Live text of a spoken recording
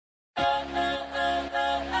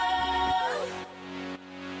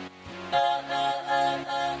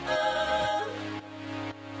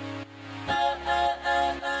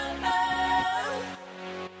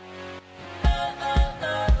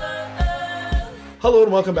Hello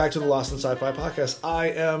and welcome back to the Lost in Sci-Fi podcast. I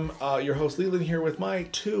am your host Leland here with my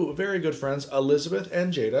two very good friends, Elizabeth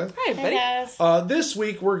and Jada. Hi, everybody. Hey guys. This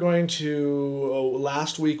week we're going to,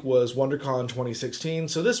 last week was WonderCon 2016,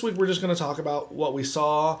 so this week we're just going to talk about what we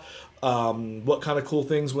saw, what kind of cool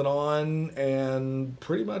things went on, and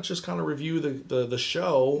pretty much just kind of review the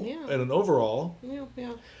show in an overall.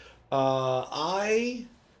 Yeah. I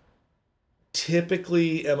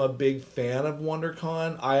typically am a big fan of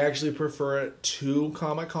WonderCon. I actually prefer it to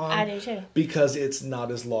Comic-Con. I do too. Because it's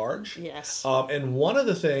not as large. Yes. And one of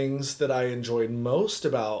the things that I enjoyed most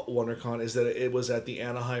about WonderCon is that it was at the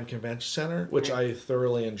Anaheim Convention Center, which I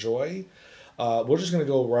thoroughly enjoy. We're just going to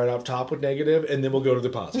go right off top with negative, and then we'll go to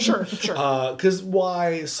the positive. Sure. Because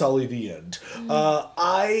why sully the end?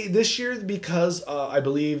 This year, because I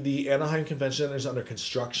believe the Anaheim Convention Center is under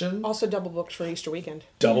construction. Also double booked for Easter weekend.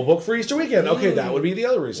 Double booked for Easter weekend. Okay, that would be the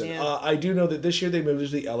other reason. Yeah. I do know that this year they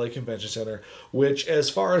moved to the LA Convention Center, which,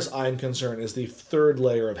 as far as I'm concerned, is the third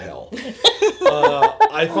layer of hell.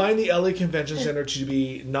 I find the LA Convention Center to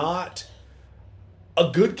be not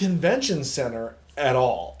a good convention center at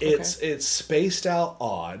all. It's spaced out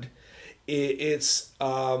odd. It's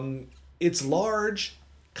large,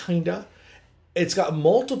 kinda. It's got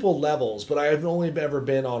multiple levels, but I have only ever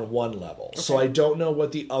been on one level, so I don't know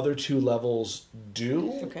what the other two levels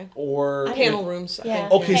do. Okay. Or Panel rooms. I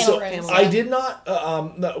think. Okay, so Panel rooms, I did not.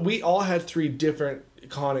 No, we all had 3 different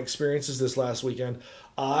con experiences this last weekend.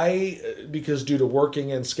 Because due to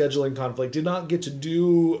working and scheduling conflict, did not get to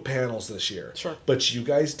do panels this year. Sure. But you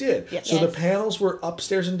guys did. Yes. So the Yes. panels were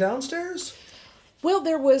upstairs and downstairs? Well,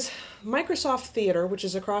 there was Microsoft Theater, which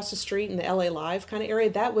is across the street in the LA Live kind of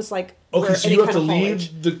area. That was like Okay, so any you have kind to of Hall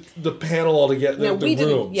H. leave the panel altogether, No, the we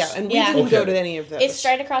didn't. rooms. Yeah, and we Yeah. didn't go Okay. to any of those. It's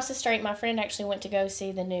straight across the street. My friend actually went to go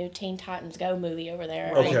see the new Teen Titans Go movie over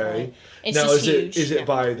there. Okay. It's now, just is huge. it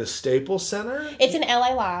by the Staples Center? It's in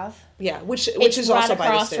LA Live. Yeah, which It's is right also by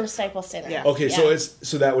the across state. from Staples Center. Yeah. Okay, Yeah.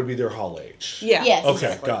 so that would be their Hall H. Yeah. Yes. Okay,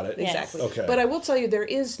 exactly. got it. Yes. Exactly. Okay. But I will tell you, there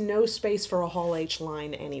is no space for a Hall H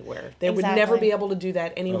line anywhere. They would Exactly. never be able to do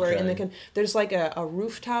that anywhere in the. Okay. There's like a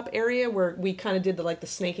rooftop area where we kind of did the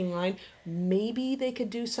snaking line. Maybe they could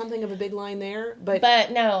do something of a big line there, but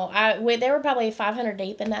no, they were probably 500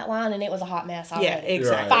 deep in that line, and it was a hot mess already. yeah,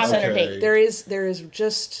 exactly. Right, 500 okay. deep. There is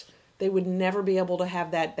just. They would never be able to have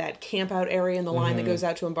that camp out area in the line that goes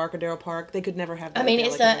out to Embarcadero Park. They could never have that. I mean, at the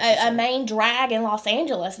it's LA Convention a Center. main drag in Los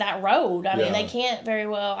Angeles, that road. I mean, Yeah. they can't very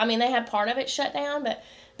well. I mean, they had part of it shut down, but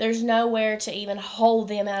there's nowhere to even hold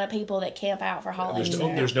the amount of people that camp out for Hall H.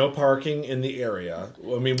 There's no parking in the area.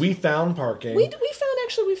 I mean, we found parking.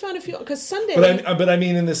 We found a few because Sunday. But I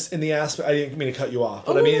mean in the aspect, I didn't mean to cut you off,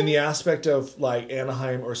 but I mean in the aspect of like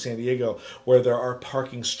Anaheim or San Diego, where there are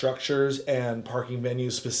parking structures and parking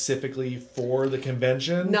venues specifically for the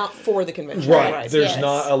convention. not for the convention, Right. There's Yes.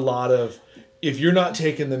 not a lot of, if you're not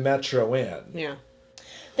taking the metro in, Yeah.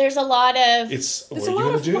 There's a lot of it's what There's are a you lot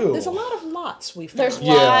gonna of do? there's a lot of lots we found. there's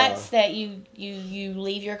Yeah. lots that you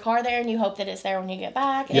leave your car there and you hope that it's there when you get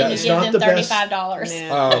back, and Yeah, you it's give not them the best- $35.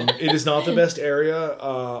 Yeah. It is not the best area.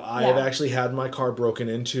 I have Yeah. actually had my car broken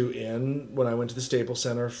into when I went to the Staples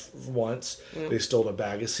Center once. They stole a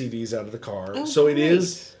bag of CDs out of the car. Oh, So it great.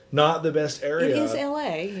 is not the best area. It is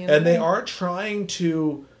LA, you know? And they are trying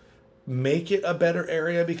to make it a better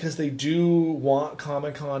area because they do want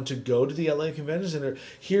Comic-Con to go to the LA Convention Center.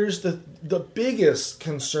 Here's the biggest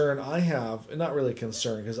concern I have, and not really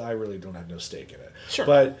concern because I really don't have no stake in it. Sure.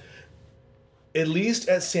 But at least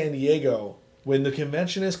at San Diego, when the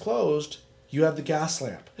convention is closed, you have the gas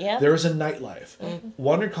lamp. Yeah. There is a nightlife.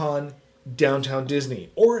 WonderCon, downtown Disney,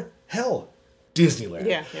 or hell, Disneyland.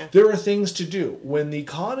 Yeah. There are things to do. When the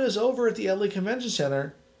con is over at the LA Convention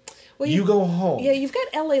Center, Well, you go home. Yeah, you've got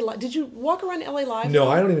LA Live. Did you walk around LA Live? No,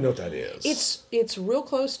 I don't even know what that is. It's real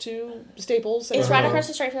close to Staples. It's Uh-huh. right across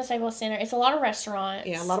the street from the Staples Center. It's a lot of restaurants.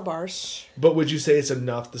 Yeah, a lot of bars. But would you say it's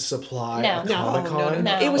enough to supply No. a No, Comic-Con?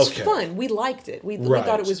 no. It was Okay. fun. We liked it. We Right.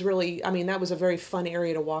 thought it was really. I mean, that was a very fun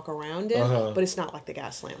area to walk around in. Uh-huh. But it's not like the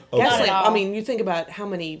gas lamp. Okay. Gas Not at lamp. all. I mean, you think about how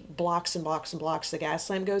many blocks and blocks and blocks the gas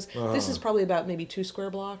lamp goes. This is probably about maybe 2 square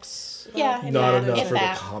blocks. Yeah. Not Yeah, enough if for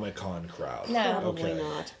that. the Comic-Con crowd. No. Probably Okay.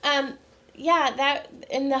 not. Yeah, that,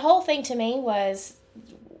 and the whole thing to me was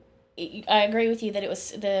I agree with you that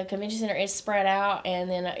the convention center is spread out, and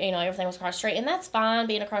then everything was across the street, and that's fine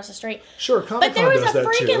being across the street. Sure, but there was a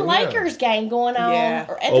freaking Lakers game going on at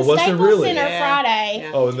the Staples Center Friday.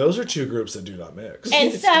 Yeah. Oh, and those are two groups that do not mix.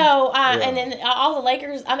 And so, and then all the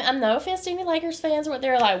Lakers. I mean, I'm no offense to any Lakers fans, but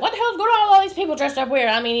they're like, "What the hell's going on with all these people dressed up weird?"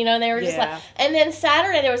 I mean, they were just like. And then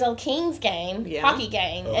Saturday there was a Kings game, hockey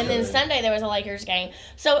game, and then Sunday there was a Lakers game.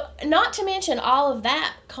 So, not to mention all of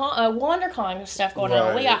that WonderCon stuff going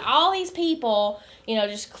on. We got all these people,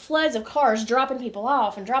 just floods of cars dropping people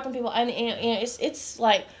off and and it's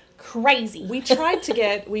like crazy. We tried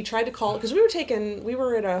to call, because we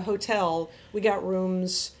were at a hotel. We got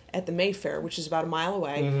rooms at the Mayfair, which is about a mile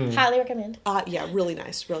away. Mm-hmm. Highly recommend. Yeah, really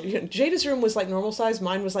nice. Really, Jada's room was like normal size.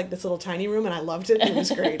 Mine was like this little tiny room, and I loved it. It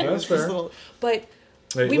was great. That's fair. But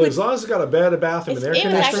as long as it's got a bed, a bath, and an air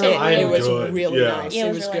conditioner, I am good. It was really nice. Yeah,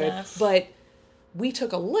 it was really good. nice. But we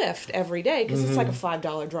took a Lyft every day because it's like a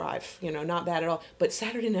 $5 drive, not bad at all. But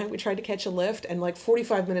Saturday night we tried to catch a Lyft, and like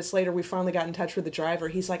 45 minutes later we finally got in touch with the driver.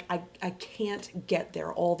 He's like, I can't get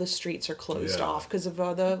there. All the streets are closed off because of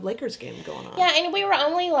the Lakers game going on. Yeah, and we were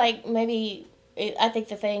only like maybe... I think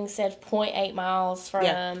the thing said 0.8 miles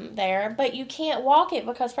from there, but you can't walk it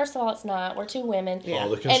because first of all, it's not. We're two women. Yeah. All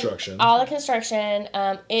the construction.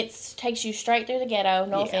 It takes you straight through the ghetto.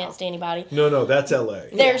 No offense to anybody. No, that's LA.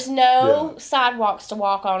 There's no sidewalks to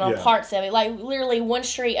walk on parts of it. Like literally one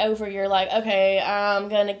street over, you're like, okay, I'm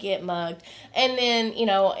gonna get mugged, and then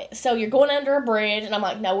so you're going under a bridge, and I'm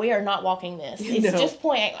like, no, we are not walking this. It's just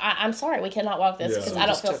 0.8. I'm sorry, we cannot walk this because I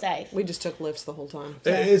don't feel safe. We just took Lyfts the whole time.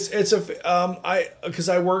 So. Because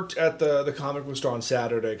I worked at the comic book store on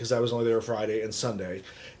Saturday because I was only there Friday and Sunday,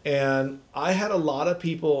 and I had a lot of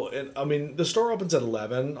people. And I mean, the store opens at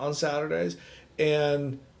 11 on Saturdays,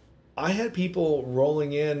 and I had people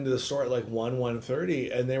rolling into the store at like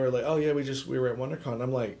 1:30, and they were like, "Oh yeah, we were at WonderCon."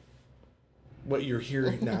 I'm like, "What? You're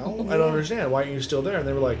here now? I don't understand. Why aren't you still there?" And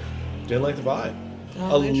they were like, "Didn't like the vibe."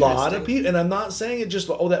 A lot of people, and I'm not saying it just,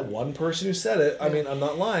 that one person who said it. I mean, I'm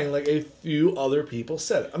not lying. Like, a few other people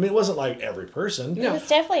said it. I mean, it wasn't like every person. No. It was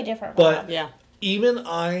definitely a different vibe. But even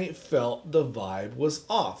I felt the vibe was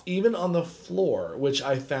off. Even on the floor, which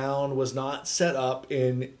I found was not set up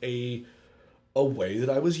in a way that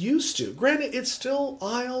I was used to. Granted, it's still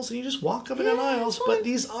aisles, and you just walk up and down aisles, but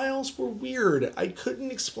these aisles were weird. I couldn't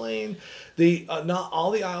explain. Not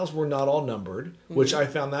all the aisles were not all numbered, which I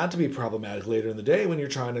found that to be problematic later in the day when you're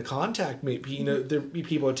trying to contact me. There be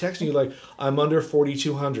people texting you like, "I'm under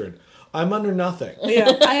 4,200. I'm under nothing."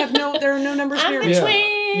 Yeah, there are no numbers near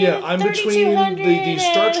me. I'm between the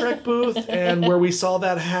Star Trek booth and where we saw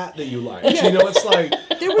that hat that you liked. It's like,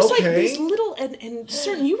 there was like these little, and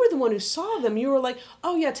certain, you were the one who saw them. You were like,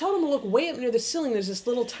 "Oh yeah, tell them to look way up near the ceiling. There's this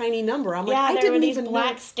little tiny number." I'm like, I there didn't were these even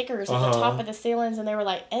black know. stickers at the top of the ceilings, and they were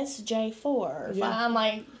like SJ4. Yeah. I'm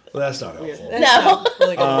like, well, that's not helpful. No.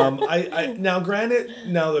 Really now, granted,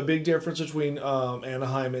 the big difference between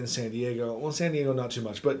Anaheim and San Diego, well, San Diego not too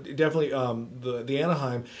much, but definitely the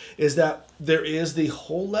Anaheim, is that there is the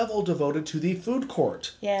whole level devoted to the food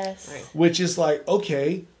court. Yes. Right. Which is like,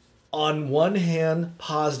 okay, on one hand,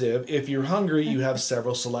 positive. If you're hungry, you have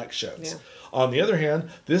several selections. Yeah. On the other hand,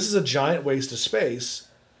 this is a giant waste of space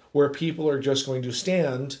where people are just going to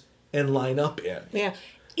stand and line up in. Yeah.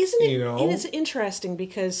 Isn't it? It is interesting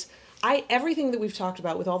because everything that we've talked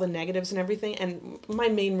about with all the negatives and everything, and my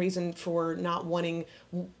main reason for not wanting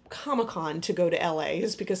Comic-Con to go to LA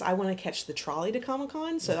is because I want to catch the trolley to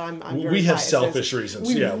Comic-Con. So I'm very we have biased. selfish reasons.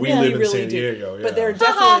 We live in really San Diego. Yeah. But there are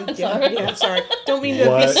definitely sorry. Don't mean to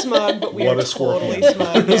be smug, but we are totally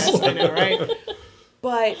smug. Yes, I know, right?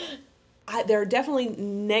 But there are definitely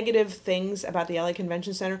negative things about the LA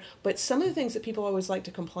Convention Center, but some of the things that people always like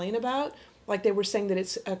to complain about, like they were saying that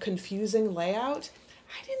it's a confusing layout.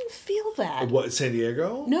 I didn't feel that. What, San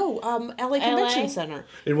Diego? No, LA Convention Center.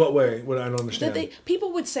 In what way? What I don't understand.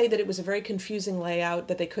 People would say that it was a very confusing layout,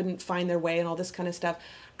 that they couldn't find their way and all this kind of stuff.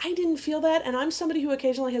 I didn't feel that, and I'm somebody who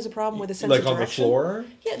occasionally has a problem with a sense of direction. Like on the floor?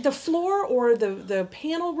 Yeah, the floor or the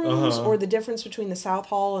panel rooms or the difference between the South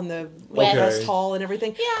Hall and the West Hall and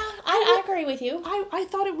everything. Yeah, I agree with you. I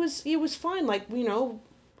thought it was fine. Like,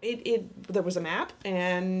 there was a map,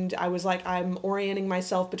 and I was like, I'm orienting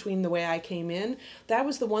myself between the way I came in. That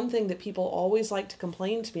was the one thing that people always like to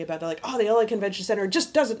complain to me about. They're like, "Oh, the LA Convention Center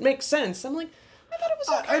just doesn't make sense." I'm like, I thought it was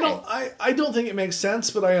okay. I don't think it makes sense,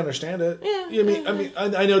 but I understand it. Yeah.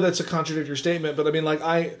 I know that's a contradictory statement, but I mean, like,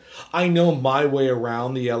 I know my way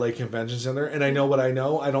around the LA Convention Center, and I know what I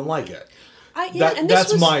know. I don't like it.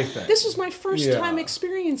 That's my thing. This was my first time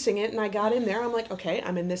experiencing it, and I got in there. I'm like, okay,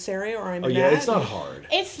 I'm in this area, or I'm in that. Yeah, it's not hard.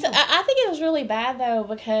 I think it was really bad though,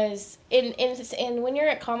 because in when you're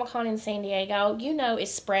at Comic-Con in San Diego,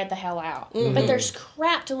 it's spread the hell out. Mm-hmm. But there's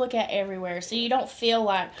crap to look at everywhere, so you don't feel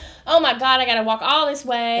like, oh my god, I got to walk all this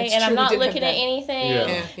way, and I'm not looking at anything.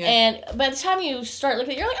 Yeah. And by the time you start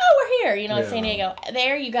looking, you're like, oh, we're here, in San Diego.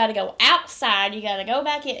 There, you got to go outside. You got to go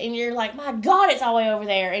back in, and you're like, my god, it's all the way over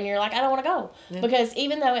there, and you're like, I don't want to go. Yeah. Because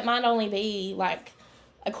even though it might only be like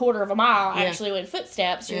a quarter of a mile actually with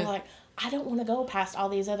footsteps, you're like, I don't want to go past all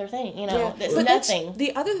these other things, that's nothing.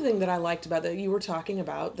 The other thing that I liked about that, you were talking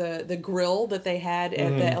about, the grill that they had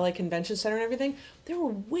at the LA Convention Center and everything, there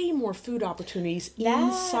were way more food opportunities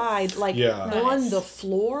inside, on the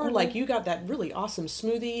floor. Mm-hmm. Like, you got that really awesome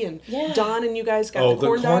smoothie, and Don and you guys got the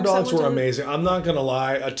corn dogs. The corn dogs were amazing. I'm not going to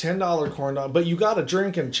lie, a $10 corn dog, but you got a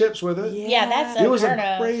drink and chips with it. Yeah, that's it was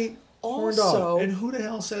a great corn dog. And who the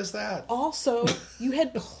hell says that? Also, you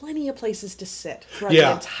had plenty of places to sit throughout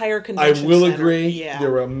the entire convention center. I will agree. Yeah. There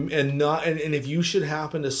were and if you should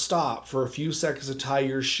happen to stop for a few seconds to tie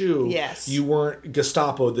your shoe, you weren't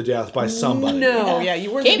Gestapo'd to death by somebody. No,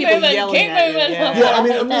 you weren't the people yelling at you. Yeah, I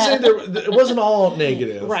mean, I'm just saying it wasn't all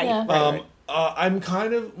negative. Right. Yeah. I'm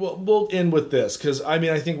kind of we'll end with this because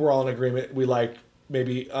I think we're all in agreement. We like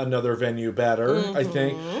maybe another venue better. Mm-hmm. I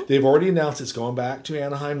think they've already announced it's going back to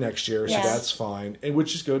Anaheim next year, so that's fine, and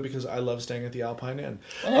which is good because I love staying at the Alpine Inn.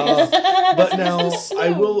 But now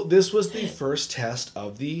this was the first test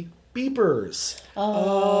of the beepers.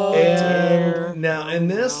 Oh, and now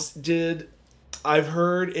I've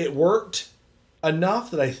heard it worked enough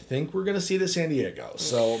that I think we're going to see it at San Diego.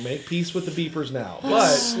 So make peace with the beepers now.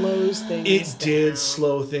 But it did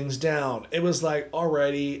slow things down. It was like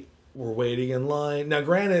already. We're waiting in line. Now,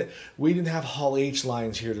 granted, we didn't have Hall H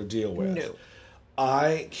lines here to deal with. No.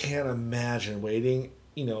 I can't imagine waiting,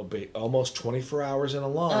 almost 24 hours in a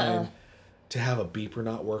line to have a beeper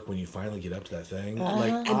not work when you finally get up to that thing.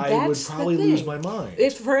 I would probably lose my mind.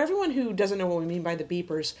 For everyone who doesn't know what we mean by the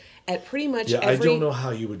beepers, at pretty much I don't know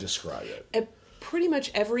how you would describe it. At pretty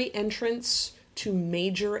much every entrance to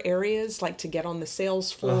major areas, like to get on the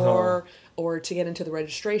sales floor, or to get into the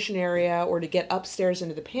registration area, or to get upstairs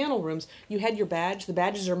into the panel rooms, you had your badge. The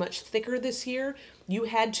badges are much thicker this year. You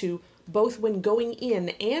had to, both when going in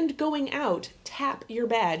and going out, tap your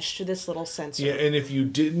badge to this little sensor. Yeah, and if you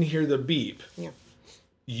didn't hear the beep,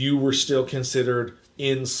 you were still considered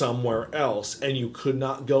in somewhere else, and you could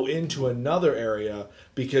not go into another area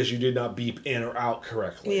because you did not beep in or out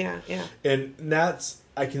correctly. Yeah. And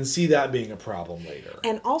I can see that being a problem later.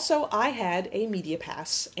 And also, I had a media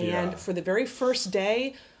pass, and for the very first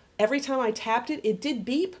day, every time I tapped it, it did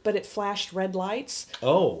beep, but it flashed red lights.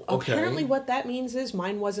 Oh, okay. Apparently what that means is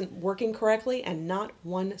mine wasn't working correctly, and not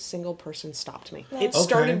one single person stopped me. It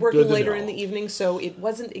started working later in the evening, so it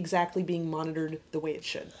wasn't exactly being monitored the way it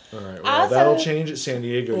should. All right, well, that'll change at San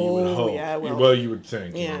Diego, you would hope. Yeah, well, you would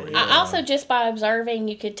think. Yeah. Also, just by observing,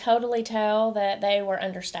 you could totally tell that they were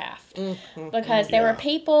understaffed. Mm-hmm. Because there were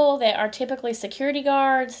people that are typically security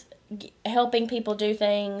guards helping people do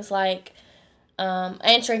things like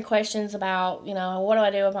answering questions about, what do I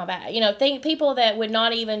do with my bag? People that would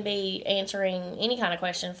not even be answering any kind of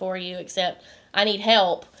question for you except I need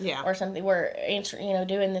help or something. We're answering,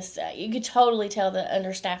 doing this. You could totally tell that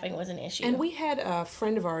understaffing was an issue. And we had a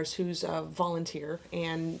friend of ours who's a volunteer,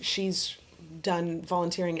 and she's done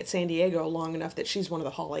volunteering at San Diego long enough that she's one of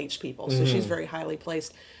the Hall H people, so she's very highly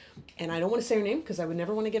placed. And I don't want to say her name because I would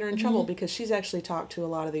never want to get her in trouble, because she's actually talked to a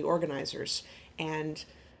lot of the organizers, and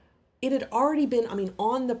it had already been,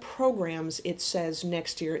 on the programs, it says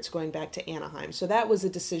next year it's going back to Anaheim. So that was a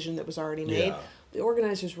decision that was already made. Yeah. The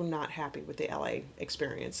organizers were not happy with the LA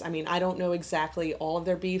experience. I don't know exactly all of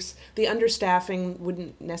their beefs. The understaffing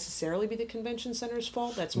wouldn't necessarily be the convention center's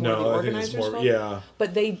fault. That's more the organizers' fault. Yeah.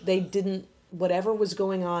 But they didn't, whatever was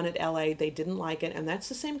going on at LA, they didn't like it. And that's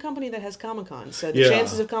the same company that has Comic-Con. So the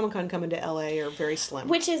chances of Comic-Con coming to LA are very slim.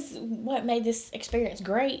 Which is what made this experience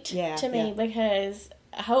great to me, because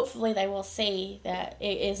hopefully they will see that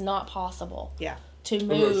it is not possible to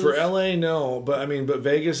move. For LA, no. But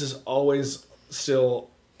Vegas is always still...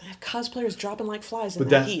 They have cosplayers dropping like flies in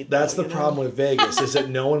that heat. That's the problem with Vegas, is that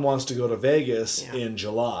no one wants to go to Vegas in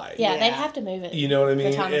July. Yeah, they'd have to move it. You know what I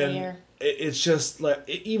mean? The time of the year. It's just like,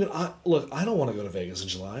 I don't want to go to Vegas in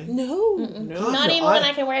July. No. Not even when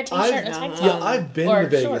I can wear a t-shirt and a tank top. Yeah, I've been to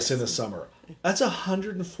Vegas in the summer. That's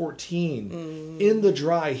 114 in the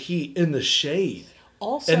dry heat, in the shade.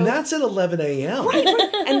 Also, and that's at 11 a.m. Right.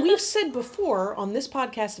 And we've said before on this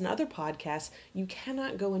podcast and other podcasts, you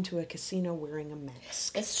cannot go into a casino wearing a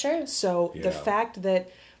mask. It's true. So the fact that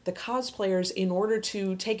the cosplayers, in order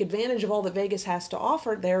to take advantage of all that Vegas has to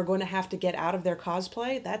offer, they're going to have to get out of their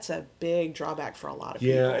cosplay. That's a big drawback for a lot of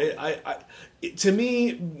people. Yeah, to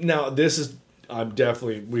me, now this is...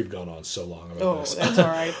 we've gone on so long about this. Oh, that's all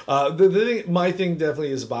right. My thing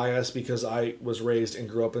definitely is biased because I was raised and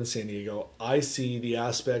grew up in San Diego. I see the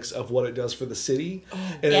aspects of what it does for the city,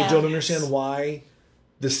 and I don't understand why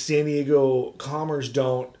the San Diego commerce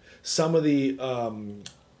don't. Some of the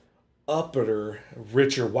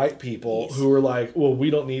richer white people who are like, well, we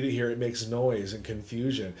don't need it here. It makes noise and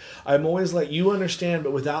confusion. I'm always like, you understand,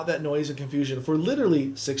 but without that noise and confusion for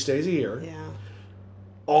literally 6 days a year. Yeah.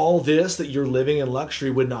 All this that you're living in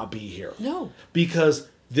luxury would not be here. No. Because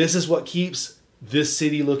this is what keeps this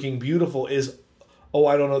city looking beautiful is, the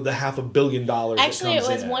 $500 million. Actually, it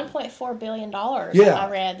was $1.4 billion I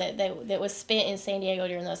read that was spent in San Diego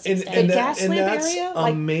during those 6 days. The Gaslamp area?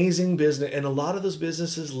 Amazing business. And a lot of those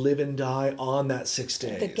businesses live and die on that 6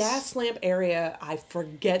 days. The Gaslamp area, I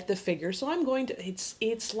forget the figure, so I'm going to...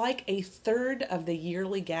 It's like a third of the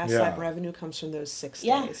yearly Gaslamp revenue comes from those 6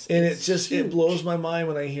 days. And it blows my mind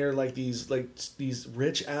when I hear these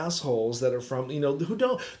rich assholes that are from, who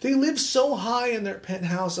don't... They live so high in their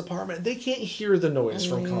penthouse apartment, they can't hear the noise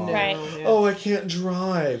from cars. Right. Oh, I can't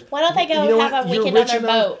drive. Why don't they go have a weekend on their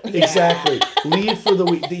boat? Exactly. Leave for the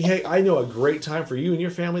week. Hey, I know a great time for you and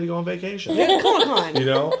your family to go on vacation. Yeah, come on.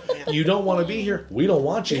 You don't want to be here. We don't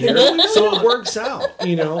want you here. So it works out.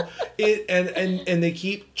 And they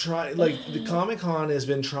keep trying. Like the Comic-Con has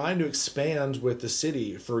been trying to expand with the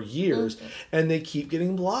city for years, and they keep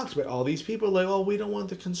getting blocked by all these people. Like, oh, we don't want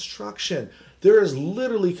the construction. There is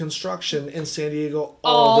literally construction in San Diego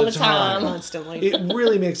all the time. Constantly. It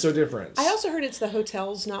really makes no difference. I also heard it's the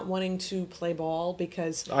hotels not wanting to play ball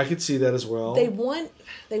because... I could see that as well. They want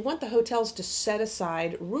the hotels to set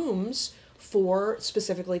aside rooms for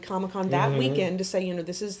specifically Comic-Con that weekend to say,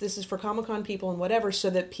 this is for Comic-Con people and whatever, so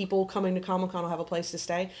that people coming to Comic-Con will have a place to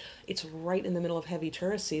stay. It's right in the middle of heavy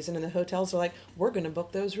tourist season, and the hotels are like, we're going to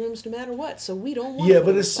book those rooms no matter what, so we don't want Yeah,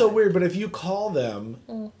 but it's so weird. But if you call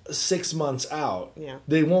them 6 months out,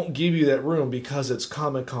 they won't give you that room because it's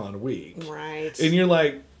Comic-Con week. Right. And you're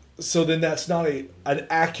like... So then that's not an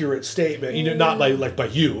accurate statement, not like by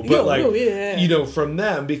you, but from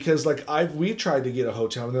them, because we tried to get a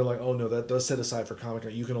hotel and they're like, oh no, that does set aside for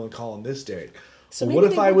Comic-Con. You can only call on this date. So what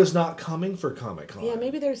if I was not coming for Comic-Con? Yeah,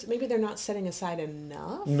 maybe they're not setting aside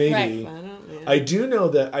enough. Maybe. Right. I do know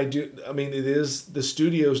that it is the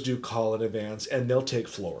studios do call in advance and they'll take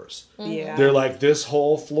floors. Yeah. They're like this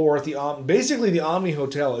whole floor at the basically the Omni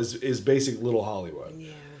Hotel is basic Little Hollywood. Yeah.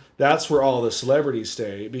 That's where all the celebrities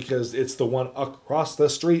stay because it's the one across the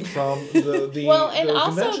street from the and the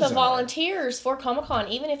also the center. Volunteers for Comic-Con,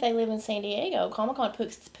 even if they live in San Diego, Comic-Con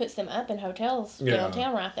puts them up in hotels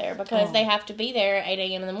downtown right there because they have to be there at 8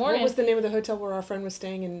 a.m. in the morning. What was the name of the hotel where our friend was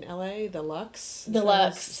staying in L.A.? The Lux? The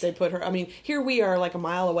Lux. They put her... here we are like a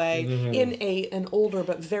mile away in an older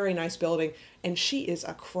but very nice building, and she is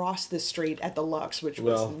across the street at the Lux, which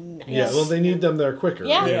was nice. Yeah, well, they need them there quicker.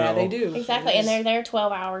 Yeah, they do. Exactly, and they're there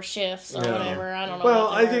 12-hour shifts or whatever. I don't know. Well,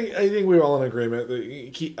 I think we're all in agreement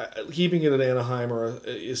that keeping it in Anaheim or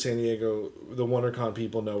San Diego, the WonderCon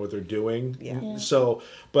people know what they're doing. Yeah. So,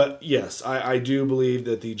 but yes, I do believe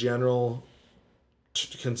that the general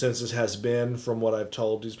consensus has been, from what I've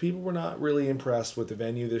told, is people were not really impressed with the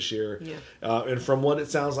venue this year. Yeah. And from what it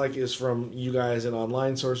sounds like is from you guys and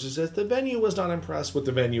online sources, that the venue was not impressed with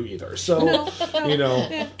the venue either. So,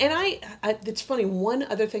 And it's funny, one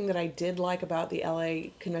other thing that I did like about the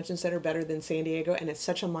LA Convention Center better than San Diego, and it's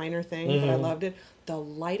such a minor thing, but I loved it, the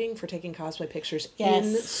lighting for taking cosplay pictures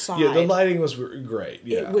inside. Yeah, the lighting was great.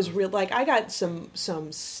 Yeah. It was real. I got some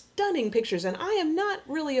stunning pictures, and I am not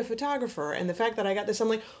really a photographer. And the fact that I got this, I'm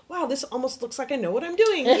like, wow, this almost looks like I know what I'm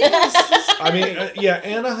doing. Yes,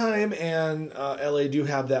 Anaheim and LA do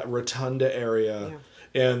have that rotunda area,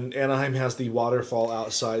 and Anaheim has the waterfall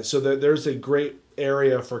outside, so there's a great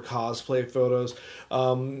area for cosplay photos.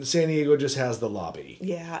 San Diego just has the lobby.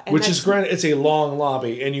 Yeah. Which is granted, it's a long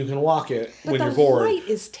lobby, and you can walk it when you're bored. But the light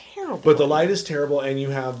is terrible. But the light is terrible, and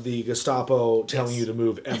you have the Gestapo telling you to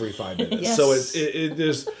move every 5 minutes. Yes. So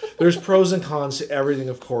there's pros and cons to everything,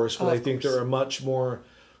 of course, but I think there are much more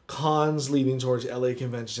cons leading towards LA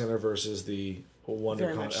Convention Center versus the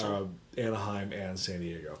WonderCon, Anaheim and San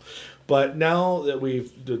Diego. But now that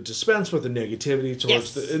we've dispensed with the negativity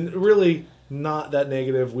towards and really not that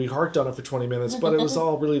negative. We harked on it for 20 minutes, but it was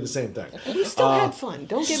all really the same thing. We still had fun.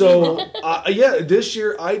 Don't get me wrong. Yeah, this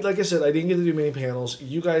year, like I said, I didn't get to do many panels.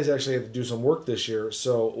 You guys actually had to do some work this year.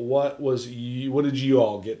 So what did you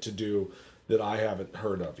all get to do that I haven't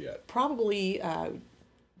heard of yet? Probably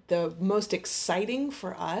the most exciting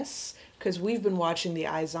for us, because we've been watching the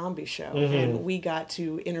iZombie show, and we got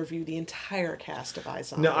to interview the entire cast of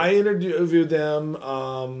iZombie. Now, I interviewed them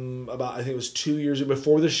about, I think it was 2 years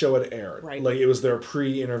before the show had aired. Right. Like, it was their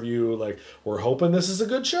pre-interview, like, we're hoping this is a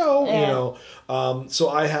good show, you know. So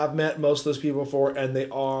I have met most of those people before, and they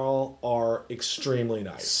all are extremely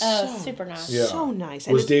nice. Oh, super nice. Yeah. So nice.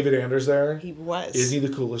 Was David Anders there? He was. Isn't he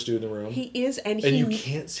the coolest dude in the room? He is, and you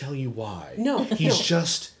can't tell you why. No. He's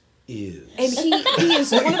just... is. And he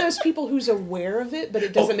is one of those people who's aware of it, but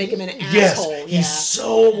it doesn't make him an yes, asshole. He's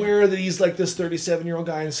so aware that he's like this 37-year-old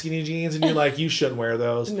guy in skinny jeans, and you're like, you shouldn't wear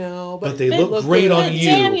those. No, but they look great good on you.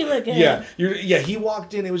 Damn, you look good. Yeah, he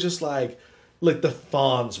walked in, it was just like the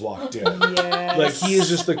Fonz walked in. Yes. Like, he is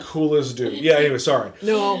just the coolest dude. Yeah, anyway, sorry.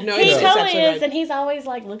 No, he it's totally is, right. and he's always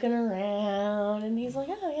like looking around, and he's like,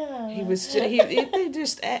 oh yeah. He was they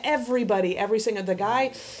just everybody, every single, the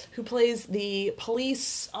guy who plays the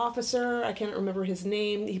police officer, I can't remember his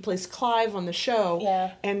name. He plays Clive on the show.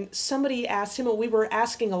 Yeah. And somebody asked him, we were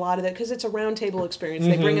asking a lot of that because it's a round table experience.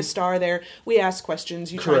 They bring a star there. We ask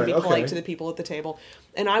questions. You try and be polite to the people at the table.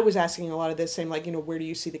 And I was asking a lot of this, saying like, where do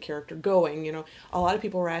you see the character going? A lot of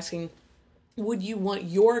people were asking, would you want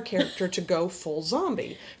your character to go full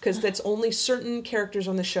zombie? Because that's only certain characters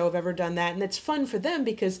on the show have ever done that. And it's fun for them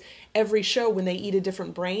because every show, when they eat a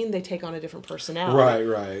different brain, they take on a different personality.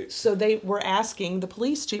 Right. So they were asking the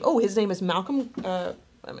police chief, his name is Malcolm,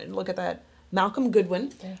 look at that, Malcolm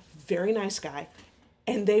Goodwin, very nice guy.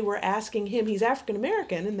 And they were asking him, he's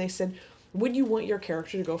African-American, and they said, would you want your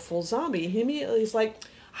character to go full zombie? He's like,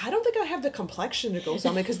 I don't think I have the complexion to go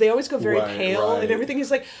zombie, because they always go very pale and everything. He's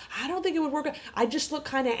like, I don't think it would work. I just look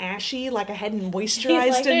kind of ashy, like I hadn't moisturized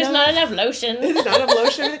enough. There's not enough lotion. There's not enough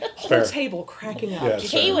lotion. Whole table cracking up. Yeah,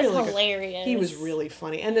 he was hilarious. He was really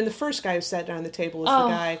funny. And then the first guy who sat down at the table is the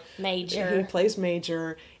guy Major. who plays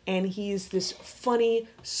Major. And he's this funny,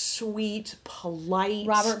 sweet, polite...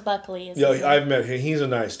 Robert Buckley is I've met him. He's a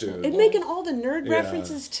nice dude. And making all the nerd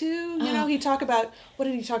references, too. He talked about... What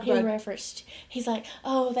did he talk about? He referenced... He's like,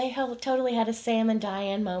 they totally had a Sam and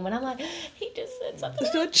Diane moment. I'm like, he just said something.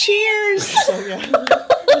 So, cheers! So,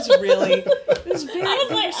 it was very... I was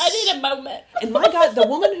like, I need a moment. And my God, the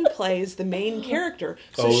woman who plays the main character...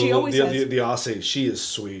 So she always says... The Aussie, she is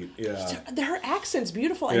sweet, yeah. Her accent's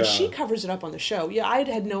beautiful, and she covers it up on the show. Yeah, I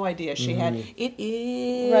had no idea she had. It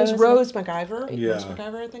is Rose McIver. Yeah. Rose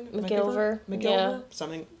McIver, I think. McGilver. Yeah.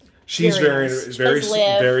 Something. She's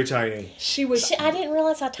very tiny. She was. I didn't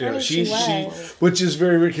realize how tiny she was. Which is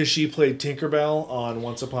very weird because she played Tinkerbell on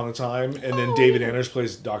Once Upon a Time, and then David Anders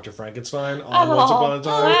plays Dr. Frankenstein on Once Upon a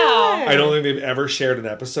Time. Wow. I don't think they've ever shared an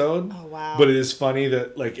episode. Oh wow! But it is funny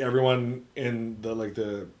that everyone in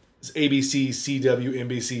the ABC, CW,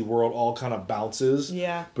 NBC world all kind of bounces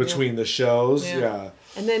between the shows. Yeah.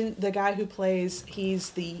 And then the guy who plays, he's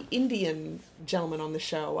the Indian gentleman on the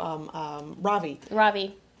show,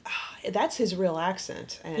 Ravi. That's his real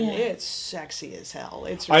accent, and it's sexy as hell.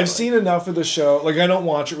 I've seen enough of the show. I don't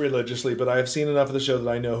watch it religiously, but I've seen enough of the show that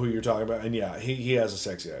I know who you're talking about. And he has a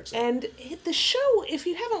sexy accent. And the show, if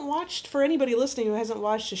you haven't watched, for anybody listening who hasn't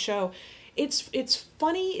watched the show, it's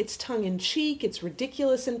funny, it's tongue-in-cheek, it's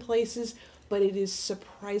ridiculous in places, but it is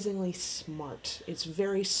surprisingly smart. It's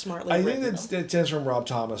very smartly written. I think it stems from Rob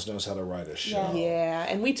Thomas knows how to write a show. Yeah,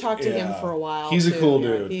 and we talked to him for a while. He's a cool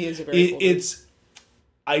dude. He is a very cool dude.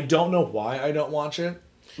 I don't know why I don't watch it.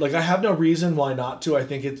 I have no reason why not to. I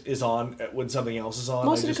think it is on when something else is on.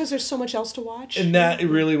 Mostly because there's so much else to watch. And that is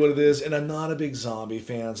really what it is. And I'm not a big zombie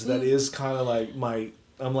fan, so that is kind of like my...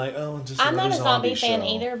 I'm like, just I'm not a zombie show. fan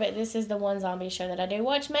either, but this is the one zombie show that I do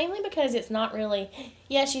watch, mainly because it's not really...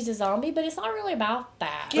 Yeah, she's a zombie, but it's not really about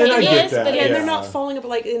that. Yeah, I get that. But they're not falling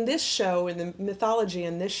apart. Like in this show, in the mythology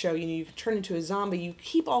in this show, you turn into a zombie, you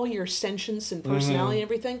keep all your sentience and personality and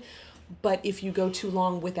everything, but if you go too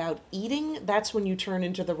long without eating, that's when you turn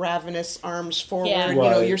into the ravenous arms forward,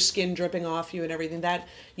 your skin dripping off you and everything. That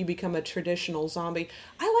you become a traditional zombie.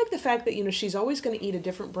 I like the fact that, she's always going to eat a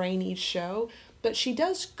different brain each show, but she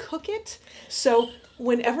does cook it. So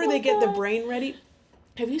whenever they get the brain ready...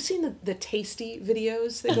 Have you seen the tasty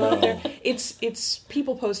videos that go out there? It's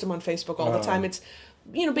people post them on Facebook all the time. It's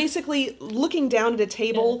basically looking down at a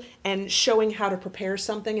table and showing how to prepare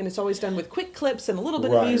something, and it's always done with quick clips and a little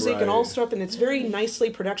bit of music and all stuff, and it's very nicely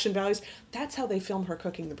production values. That's how they film her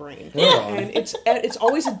cooking the brain. And it's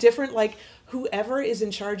always a different, like, whoever is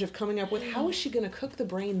in charge of coming up with how is she going to cook the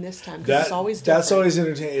brain this time, because it's always different. That's always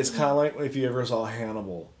entertaining. It's kind of like if you ever saw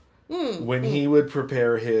Hannibal. When he would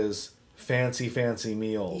prepare his fancy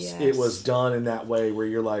meals, it was done in that way where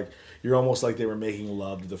you're almost like they were making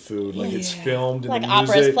love to the food. Like it's filmed and like the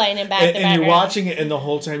opera's music, playing in background. And you're watching it, and the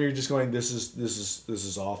whole time you're just going, "This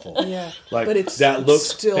is awful." Yeah, like but that looks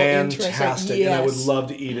still fantastic, and I would love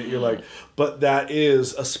to eat it. You're like, but that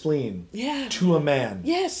is a spleen. To a man.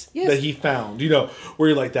 Yes. That he found. Where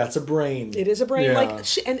you're like, that's a brain. It is a brain. Like,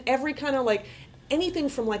 and every kind of like. Anything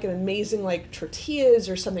from like an amazing like tortillas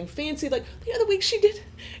or something fancy. Like the other week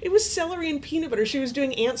it was celery and peanut butter. She was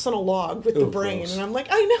doing ants on a log with the brain. Gross. And I'm like,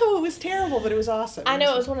 I know, it was terrible, but it was awesome. I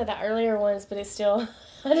know it was one of the earlier ones, but it's still,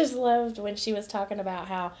 I just loved when she was talking about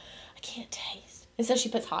how I can't taste. And so she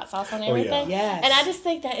puts hot sauce on everything. Yes. And I just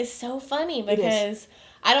think that is so funny because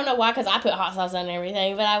I don't know why, because I put hot sauce on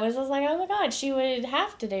everything, but I was just like, oh my God, she would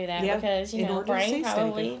have to do that because, brain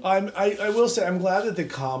probably. I will say, I'm glad that the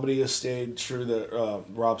comedy has stayed true to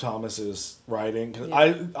Rob Thomas's writing, because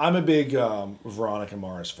I'm a big Veronica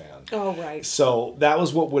Mars fan. Oh, right. So that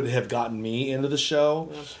was what would have gotten me into the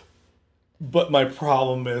show. Yeah. But my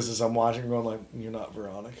problem is I'm watching going like, you're not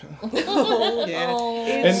Veronica. And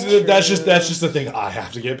that's just the thing I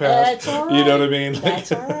have to get past. That's all right. You know what I mean?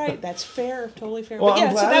 That's all right. That's fair. Totally fair. Well,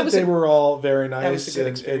 I'm glad that they were all very nice. That was a good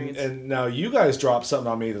experience. And now you guys dropped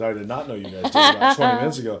something on me that I did not know you guys did about 20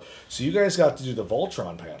 minutes ago. So you guys got to do the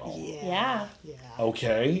Voltron panel. Yeah.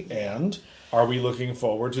 Okay, and are we looking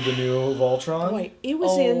forward to the new Voltron? Boy, it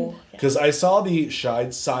was in... Because I saw the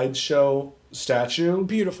sideshow statue.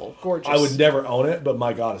 Beautiful, gorgeous. I would never own it, but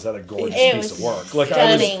my God, is that a gorgeous piece of work? Like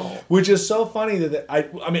stunning. Which is so funny that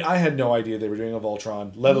I had no idea they were doing a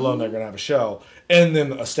Voltron, let alone they're going to have a show, and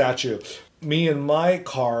then a statue. Me and my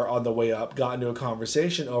car on the way up got into a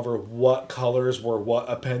conversation over what colors were what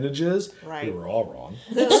appendages. Right. We were all wrong,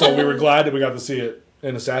 so we were glad that we got to see it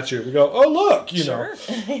in a statue. We go, oh look, know.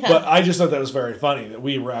 But I just thought that was very funny that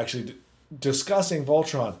we were actually discussing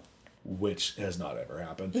Voltron, which has not ever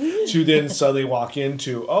happened, to then suddenly walk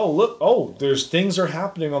into, there's things are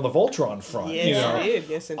happening on the Voltron front.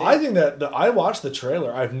 Yes, indeed. I think that I watched the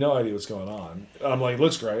trailer. I have no idea what's going on. I'm like,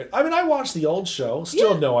 looks great. I mean, I watched the old show.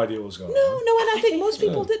 Still no idea what was going on. No, and I think most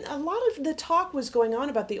people didn't. A lot of the talk was going on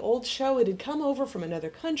about the old show. It had come over from another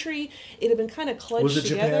country. It had been kind of clutched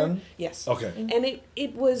together. Japan? Yes. Okay. And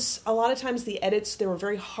it was, a lot of times the edits, they were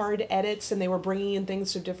very hard edits, and they were bringing in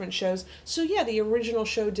things to different shows. So yeah, the original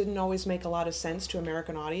show didn't always make a lot of sense to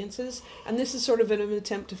American audiences, and this is sort of an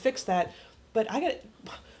attempt to fix that. But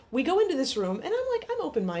we go into this room, and I'm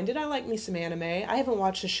open-minded. I like me some anime. I haven't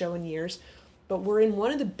watched a show in years, but we're in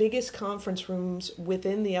one of the biggest conference rooms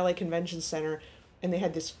within the LA Convention Center, and they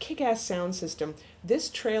had this kick-ass sound system. This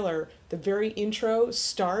trailer, the very intro,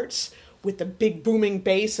 starts with the big booming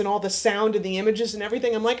bass and all the sound and the images and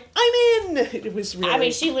everything. I'm like, I'm in! It was really... I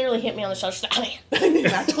mean, she literally hit me on the shoulder. She's like, I'm in.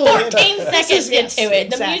 14 seconds into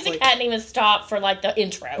it. The music hadn't even stopped for, like, the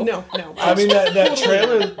intro. No. I mean, that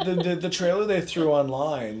trailer, the trailer they threw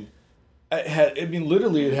online,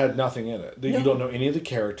 literally it had nothing in it. You don't know any of the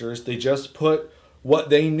characters. They just put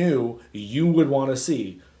what they knew you would want to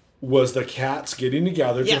see was the cats getting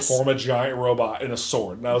together to form a giant robot and a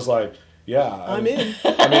sword. And I was like... Yeah, I'm in.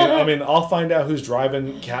 I mean, I'll find out who's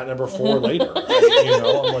driving cat number 4 later.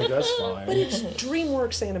 I'm like, that's fine. But it's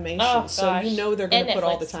DreamWorks Animation, so you know they're going to put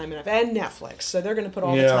all the time in it. And Netflix, so they're going to put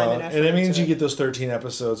all the time and effort. And it means you get those 13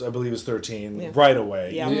 episodes. I believe it's 13 right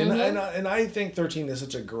away. Yeah. And I think 13 is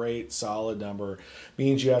such a great, solid number.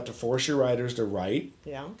 Means you have to force your writers to write.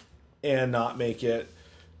 Yeah. And not make it.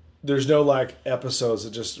 There's no episodes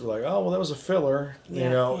that just like, oh well, that was a filler.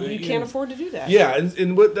 Yeah. You can't afford to do that. Yeah,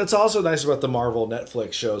 and what that's also nice about the Marvel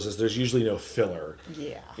Netflix shows is there's usually no filler.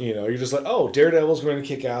 Yeah. You're just like, oh, Daredevil's going to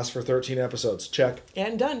kick ass for 13 episodes. Check.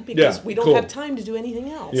 And done because we don't have time to do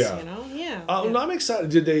anything else. Yeah. Yeah. I'm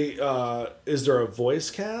excited. Did they? Is there a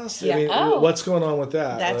voice cast? Yeah. I mean, what's going on with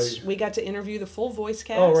that? We got to interview the full voice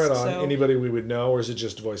cast. Oh, right on. So, anybody we would know, or is it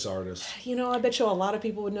just voice artists? I bet you a lot of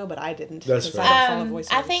people would know, but I didn't. That's fair.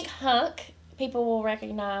 I think Hunk people will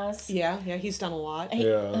recognize. Yeah, he's done a lot.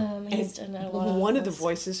 He's done a lot. One of the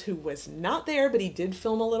voices who was not there, but he did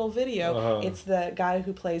film a little video. It's the guy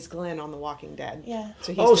who plays Glenn on The Walking Dead. Yeah.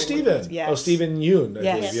 So Steven. Yes. Oh, Steven Yeun.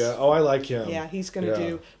 Yes. Yeah. Oh, I like him. Yeah, he's going to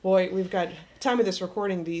do. Boy, we've got time of this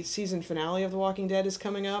recording. The season finale of The Walking Dead is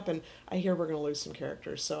coming up, and I hear we're going to lose some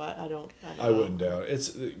characters. So I don't. I wouldn't doubt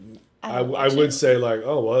it. I would say like,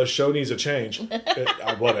 oh well, the show needs a change.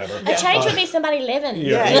 Whatever. A change would be somebody living.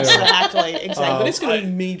 Yeah, exactly. But it's going to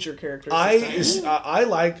be major characters. I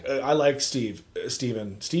like Steve,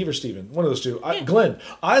 one of those two. Glenn.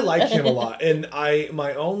 I like him a lot, and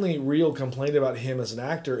my only real complaint about him as an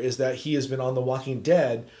actor is that he has been on The Walking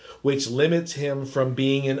Dead, which limits him from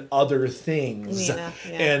being in other things.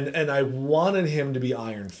 And I wanted him to be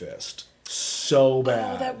Iron Fist so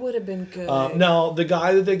bad. Oh, that would have been good. Now, the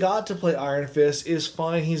guy that they got to play Iron Fist is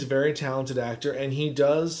fine. He's a very talented actor, and he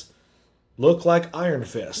does look like Iron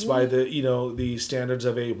Fist by the standards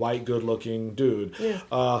of a white, good-looking dude.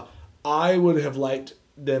 Yeah. I would have liked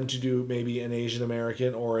them to do maybe an Asian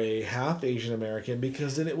American or a half Asian American,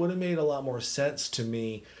 because then it would have made a lot more sense to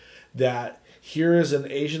me that here is an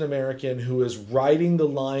Asian American who is riding the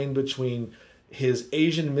line between his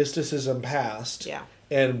Asian mysticism past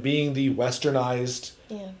and being the westernized,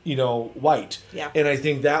 white. Yeah. And I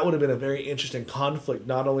think that would have been a very interesting conflict,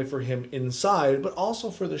 not only for him inside, but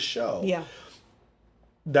also for the show. Yeah.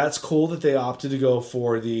 That's cool that they opted to go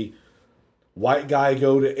for the white guy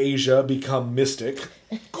go to Asia, become mystic.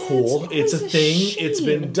 Cool. It's a thing. It's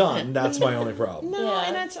been done. That's my only problem. No,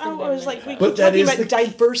 and that's I was like, we keep talking about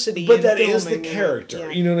diversity. But that is the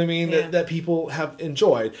character. You know what I mean? That people have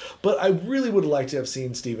enjoyed. But I really would like to have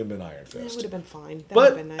seen Stephen been Iron Fist. It would have been fine.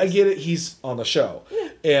 But I get it. He's on the show,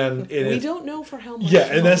 and we don't know for how much.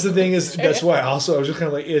 Yeah, and that's the thing is that's why also I was just kind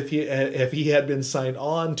of like, if he had been signed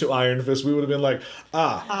on to Iron Fist, we would have been like,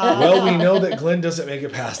 well, we know that Glenn doesn't make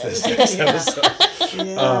it past this next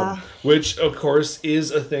episode. Which of course is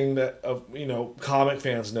a thing that comic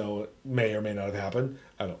fans know may or may not have happened.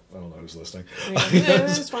 I don't know who's listening.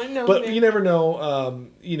 It's fine. No, but you never know.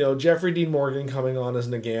 Jeffrey Dean Morgan coming on as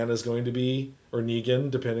Negan is going to be, or Negan,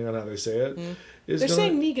 depending on how they say it. They're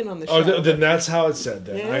saying Negan on the show. Oh, then that's how it's said.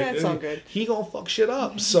 Then that's all good. He gonna fuck shit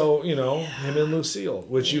up. So him and Lucille,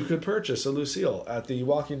 which you could purchase a Lucille at the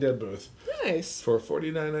Walking Dead booth. Nice. For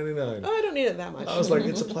 $49.99. Oh, I don't need it that much. I was like,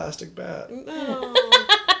 it's a plastic bat. No.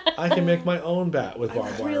 I can make my own bat with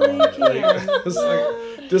barbed wire really on it. It's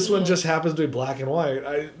like, this one just happens to be black and white.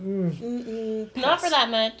 Not for that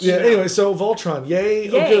much. Yeah. Anyway, so Voltron, yay!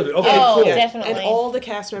 Oh, good. Okay, cool. Definitely. And all the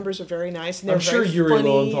cast members are very nice. And I'm sure Yuri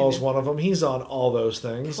Lowenthal's one of them. He's on all those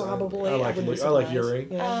things. Probably. I like Yuri.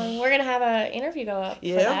 Yeah. We're gonna have an interview go up. For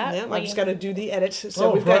that. Yeah. I just got to do the edit.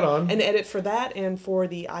 So we've got an edit for that and for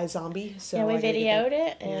the iZombie. So we videoed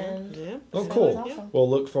it and oh, cool. Awesome. Well,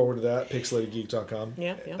 look forward to that. Pixelatedgeek.com.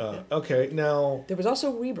 Yeah. Okay, now there was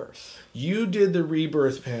also Rebirth. You did the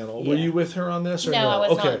Rebirth panel. Were you with her on this or no? I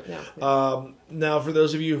was not. No. Now, for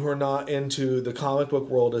those of you who are not into the comic book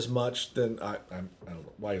world as much, then I don't know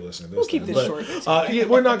why you're listening to this. We'll keep this short.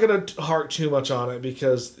 We're not going to hark too much on it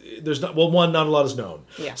because there's not. Well, not a lot is known.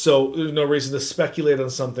 Yeah. So there's no reason to speculate on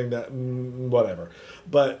something that whatever.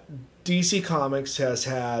 But DC Comics has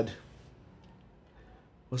had.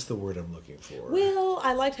 What's the word I'm looking for? Well,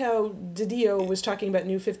 I liked how Didio was talking about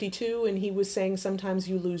New 52, and he was saying sometimes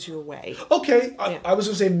you lose your way. Okay, I was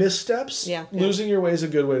going to say missteps. Yeah. Losing your way is a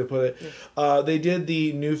good way to put it. Yeah. They did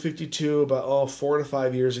the New 52 about 4 to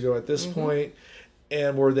 5 years ago at this point,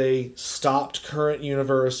 and where they stopped current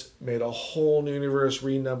universe, made a whole new universe,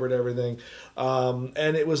 renumbered everything,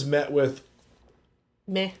 and it was met with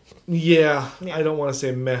meh. Yeah, I don't want to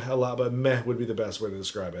say meh a lot, but meh would be the best way to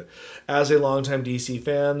describe it. As a longtime DC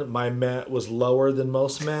fan, my meh was lower than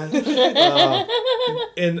most meh.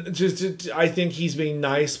 And I think he's being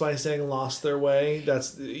nice by saying lost their way.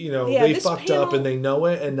 That's, they fucked up and they know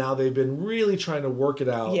it, and now they've been really trying to work it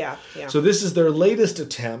out. Yeah. So this is their latest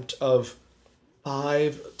attempt of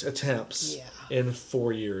 5 attempts in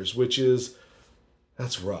 4 years, which is,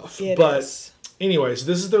 that's rough. It is. Anyways,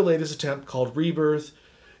 this is their latest attempt called Rebirth.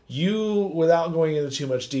 Without going into too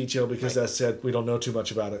much detail, because that said, we don't know too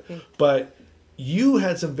much about it, but you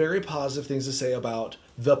had some very positive things to say about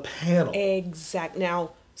the panel. Exact.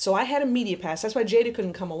 Now, so I had a media pass. That's why Jada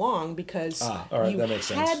couldn't come along, because all right, that makes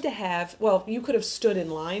sense. Had to have. Well, you could have stood in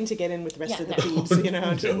line to get in with the rest of the peeps.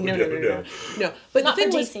 No. But not the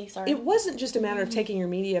thing for was, DC, sorry. it wasn't just a matter of taking your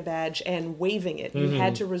media badge and waving it. You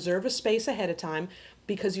had to reserve a space ahead of time,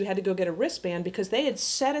 because you had to go get a wristband, because they had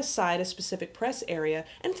set aside a specific press area,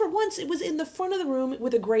 and for once it was in the front of the room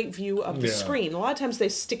with a great view of the screen. A lot of times they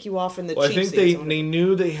stick you off in the cheap I think they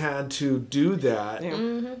knew they had to do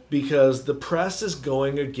that because the press is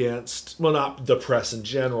going against, well, not the press in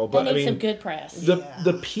general, but they need some good press.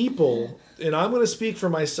 The people, and I'm going to speak for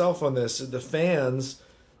myself on this, the fans,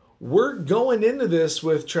 we're going into this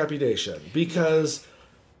with trepidation, because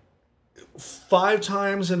 5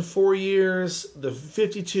 times in 4 years, the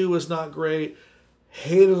 52 was not great.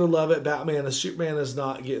 hate it or love it, Batman and Superman is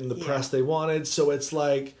not getting the press they wanted. So it's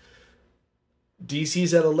like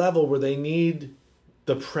DC's at a level where they need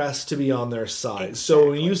the press to be on their side. Exactly. So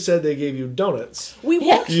when you said they gave you donuts, we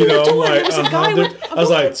walked through the door. Like, there was a guy with, I was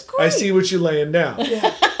like, I see what you're laying down.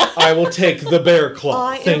 Yeah. I will take the bear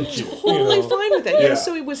claw. Thank you. Totally fine with it. Yeah.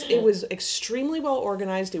 So it was extremely well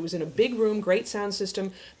organized. It was in a big room, great sound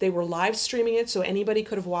system. They were live streaming it, so anybody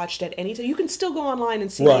could have watched at any time. You can still go online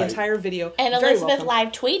and see the entire video. And Elizabeth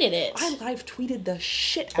live tweeted it. I live tweeted the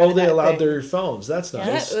shit out of they that allowed thing. their phones. That's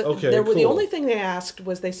nice. Yeah. Okay, cool. The only thing they asked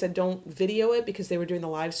was they said don't video it because they were doing the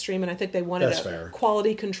live stream, and I think they wanted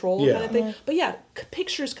quality control kind of thing. But yeah,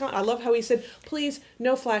 pictures. I love how he said, please,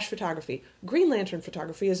 no flash photography. Green Lantern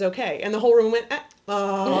photography is okay. And the whole room went,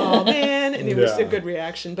 oh man, and it was a good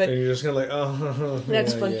reaction. But and you're just kind of like, oh,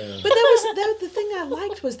 that's fun. Yeah. But that was the thing I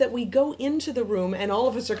liked was that we go into the room and all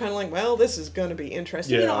of us are kind of like, well, this is going to be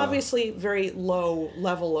interesting. Yeah. Obviously very low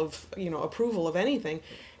level of approval of anything.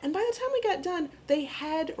 And by the time we got done, they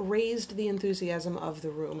had raised the enthusiasm of the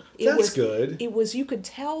room. That's good. It was, you could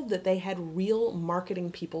tell that they had real marketing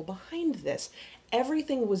people behind this.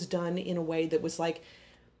 Everything was done in a way that was like,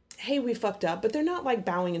 hey, we fucked up, but they're not like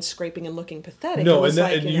bowing and scraping and looking pathetic. No,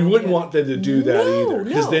 and you wouldn't want them to do that either,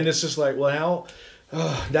 because then it's just like, well,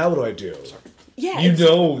 now what do I do? Yeah,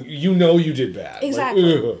 you know you did bad.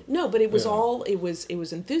 Exactly. Like, no, but it was all it was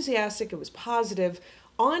enthusiastic. It was positive.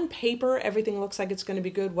 On paper, everything looks like it's going to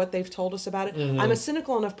be good. What they've told us about it, I'm a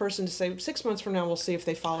cynical enough person to say 6 months from now we'll see if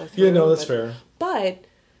they follow through. Yeah, no, that's fair. But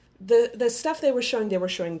the stuff they were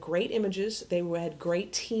showing great images. They had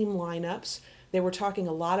great team lineups. They were talking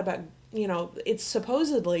a lot about, it's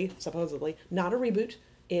supposedly not a reboot.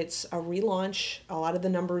 It's a relaunch. A lot of the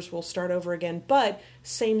numbers will start over again, but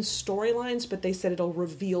same storylines, but they said it'll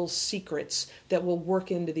reveal secrets that will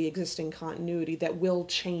work into the existing continuity that will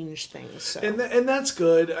change things. So. And that's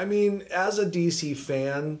good. I mean, as a DC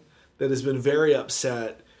fan that has been very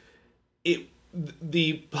upset,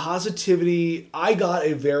 the positivity, I got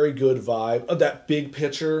a very good vibe of that big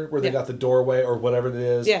picture where they got the doorway or whatever it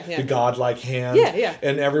is, the godlike hand,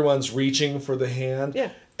 and everyone's reaching for the hand.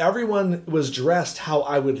 Yeah. Everyone was dressed how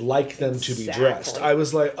I would like them to be dressed. I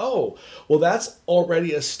was like, oh, well, that's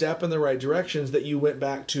already a step in the right directions that you went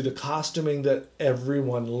back to the costuming that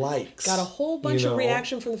everyone likes. Got a whole bunch of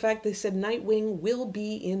reaction from the fact they said Nightwing will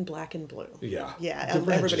be in black and blue. Yeah. Yeah,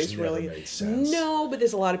 everybody's really... made sense. No, but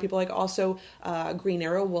there's a lot of people like also Green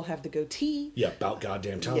Arrow will have the goatee. Yeah, about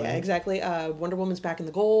goddamn time. Yeah, exactly. Wonder Woman's back in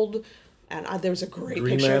the gold. And there was a great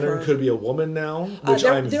Green picture Lantern of her. Could be a woman now, which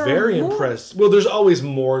I'm very impressed. Well, there's always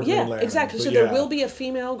more Green Lantern. Yeah, exactly. So there will be a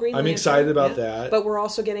female Green Lantern. I'm excited about that. But we're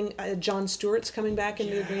also getting John Stewart's coming back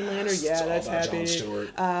into the Green Lantern. Yeah, that's happy. John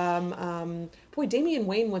Stewart. Boy, Damian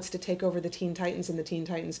Wayne wants to take over the Teen Titans, and the Teen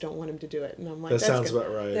Titans don't want him to do it. And I'm like, that sounds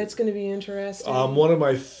about right. That's going to be interesting. One of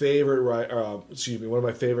my favorite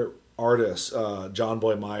artists, John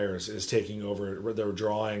Boy Myers, is taking over their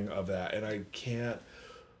drawing of that, and I can't.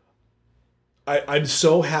 I'm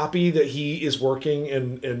so happy that he is working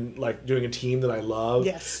in like doing a team that I love.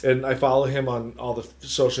 Yes. And I follow him on all the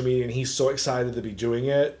social media, and he's so excited to be doing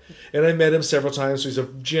it. And I met him several times, so he's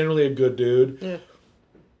generally a good dude. Yeah.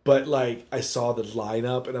 But like I saw the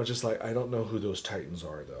lineup, and I was just like, I don't know who those Titans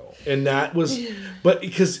are though. And that was, but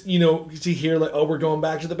because to hear like, oh, we're going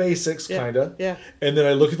back to the basics, kind of. Yeah. And then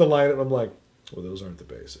I look at the lineup, and I'm like, well, those aren't the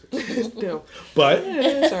basics. No. But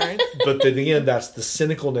sorry. But then again, that's the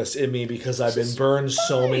cynicalness in me because I've been burned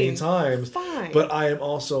so many times. Fine. But I am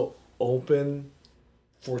also open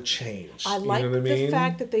for change. I like the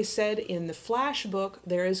fact that they said in the Flash book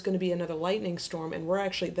there is going to be another lightning storm, and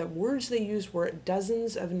the words they used were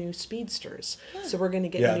dozens of new speedsters. So we're going to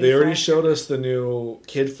get they already showed us the new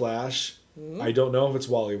Kid Flash. I don't know if it's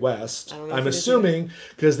Wally West. I'm assuming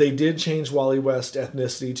because they did change Wally West's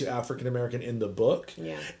ethnicity to African American in the book.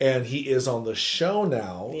 Yeah. And he is on the show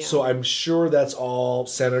now. Yeah. So I'm sure that's all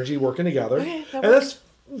synergy working together. Okay, that's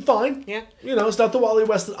fine. Yeah. It's not the Wally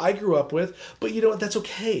West that I grew up with, but you know what? That's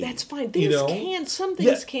okay. That's fine. Some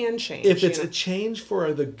things can change. If it's a change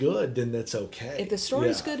for the good, then that's okay. If the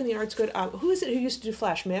story's good and the art's good, who is it who used to do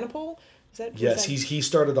Flash? Manipul? He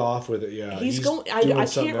started off with it. Yeah, he's going. I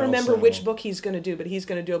can't remember which book he's going to do, but he's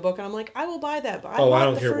going to do a book, and I'm like, I will buy that. I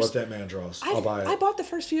don't care what that man draws. I'll buy it. I bought the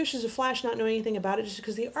first few issues of Flash, not knowing anything about it, just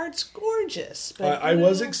because the art's gorgeous. But I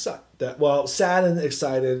was excited. Sad and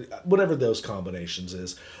excited, whatever those combinations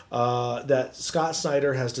is. That Scott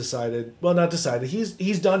Snyder has decided. Well, not decided.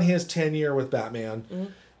 He's done his 10-year with Batman. Mm-hmm.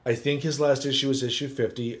 I think his last issue was issue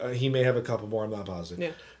 50. He may have a couple more. I'm not positive.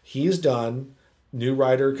 Yeah. He's done. New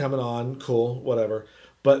writer coming on, cool, whatever.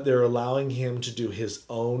 but they're allowing him to do his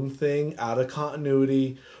own thing out of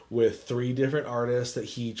continuity with 3 different artists that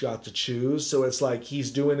he got to choose. So it's like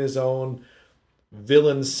he's doing his own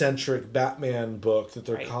villain-centric Batman book that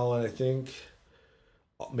they're calling, I think,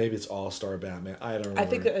 maybe it's All-Star Batman. I don't remember.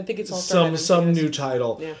 I think it's All-Star Batman. Some new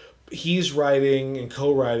title. Yeah. He's writing and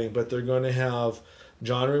co-writing, but they're going to have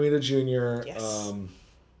John Romita Jr., Yes.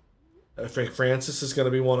 Frank Francis is going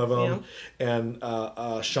to be one of them, and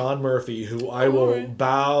Sean Murphy, who I will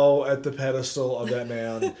bow at the pedestal of that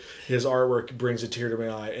man. His artwork brings a tear to my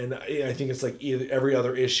eye, and I think it's like every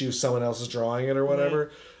other issue someone else is drawing it or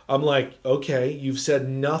whatever. I'm like, okay, you've said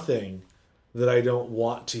nothing that I don't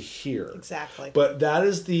want to hear. Exactly. But that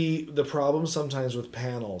is the problem sometimes with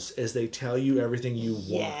panels, is they tell you everything you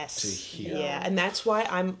want to hear. Yeah, and that's why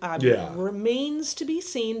remains to be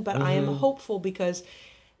seen, but I am hopeful, because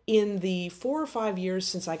in the 4 or 5 years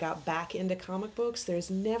since I got back into comic books, there's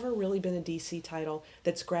never really been a DC title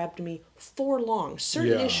that's grabbed me for long.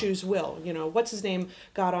 Certain issues will. What's his name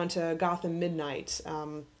got onto Gotham Midnight.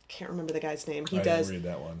 Can't remember the guy's name. I didn't read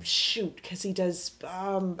that one. Shoot, because he does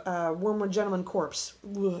Wormwood Gentleman Corpse.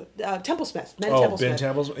 Templesmith. Ben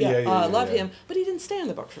Templesmith. Yeah, love him, but he didn't stay on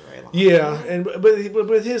the book for very long. Yeah, but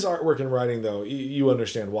with his artwork and writing, though, you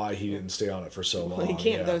understand why he didn't stay on it for so long. Well, he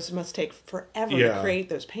can't. Those must take forever to create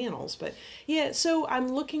those panels. But so I'm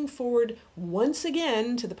looking forward once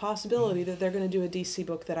again to the possibility that they're going to do a DC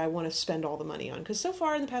book that I want to spend all the money on. Because so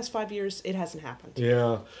far in the past 5 years, it hasn't happened.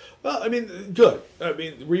 Yeah. Well, I mean, good. I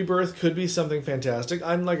mean, Rebirth could be something fantastic.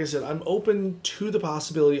 Like I said, I'm open to the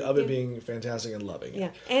possibility of it being fantastic and loving it. Yeah,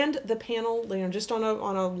 and the panel, just on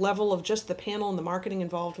a level of just the panel and the marketing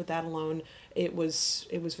involved with that alone, it was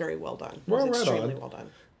very well done. It was extremely well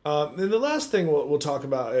done. And the last thing we'll talk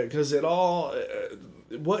about, because it all,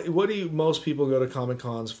 what do most people go to Comic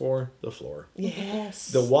Cons for? The floor. Yes.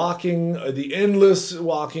 The walking, the endless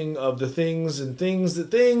walking of the things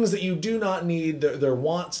that you do not need. They're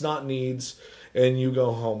wants, not needs, and you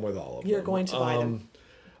go home with all of them. You're going to buy them.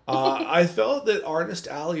 I felt that Artist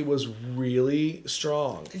Alley was really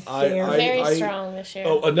strong. Very strong this year.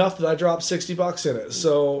 Oh, enough that I dropped $60 in it.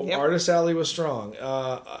 So Artist Alley was strong.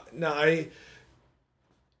 Now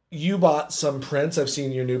you bought some prints. I've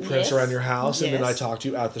seen your new prints around your house, and then I talked to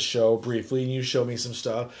you at the show briefly, and you showed me some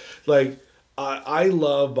stuff. Like, I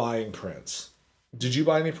love buying prints. Did you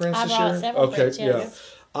buy any prints this year? I bought several prints,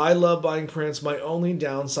 yes. I love buying prints. My only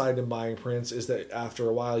downside in buying prints is that after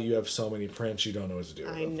a while you have so many prints you don't know what to do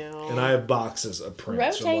with them. I know. And I have boxes of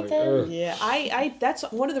prints. Rotate them. Yeah, I that's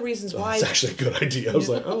one of the reasons why. That's actually a good idea. I was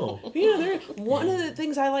like, oh. One of the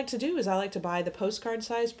things I like to do is I like to buy the postcard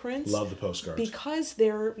size prints. Love the postcards. Because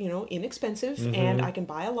they're, inexpensive and I can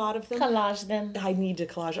buy a lot of them. Collage them. I need to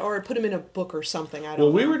collage or put them in a book or something. I don't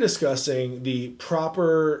know. We were discussing the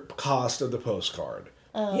proper cost of the postcard.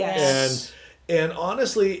 Oh, yes. And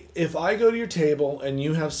honestly, if I go to your table and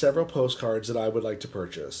you have several postcards that I would like to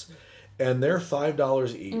purchase, and they're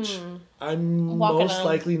 $5 each, I'm most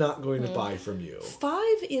likely not going to buy from you. 5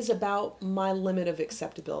 is about my limit of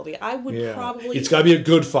acceptability. I would probably... It's got to be a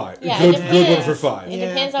good 5. Yeah, a good one for 5. It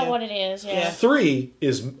depends on what it is. Yeah. 3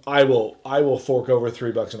 is I will fork over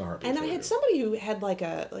 $3 in a heartbeat. And I had somebody who had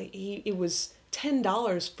it was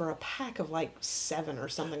 $10 for a pack of 7 or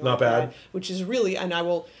something. Not bad. That, which is really, and I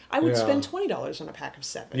would spend $20 on a pack of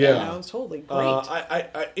 7. Yeah, it's totally great.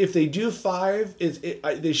 If they do 5,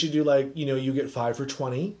 they should do you get 5 for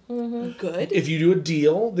 $20. Mm-hmm. Good. If you do a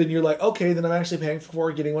deal, then you're like, okay, then I'm actually paying for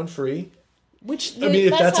 4, getting one free. Which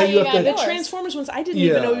if that's how you have to. The Transformers ones, I didn't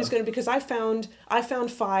even know he was going to, because I found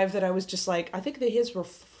 5 that I was just like, I think that his were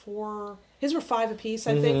 4. His were 5 apiece,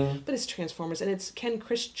 I think, but it's Transformers, and it's Ken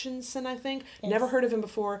Christensen, I think. Yes. Never heard of him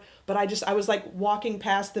before, but I was walking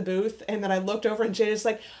past the booth, and then I looked over, and Jada's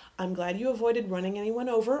like, I'm glad you avoided running anyone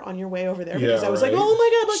over on your way over there, because I was like, oh my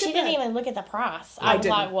God, look at that. She didn't even look at the price. I was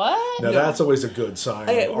like, what? Now that's always a good sign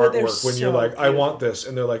of artwork, when you're like, I want this,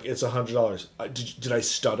 and they're like, it's $100. Did I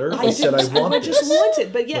stutter? I said I want this. I just want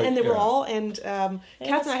it, but and they were all, and Kath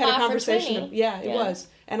and I had a conversation. It was.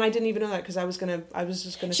 And I didn't even know that, because I was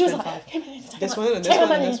just gonna spend 5. This one and this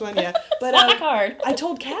one and this one, yeah. But I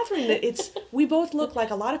told Catherine that we both look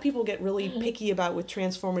like a lot of people get really picky about with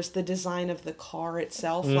Transformers the design of the car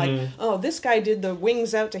itself. Like, oh, this guy did the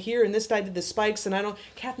wings out to here, and this guy did the spikes, and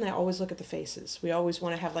Kath and I always look at the faces. We always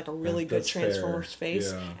want to have a really good Transformers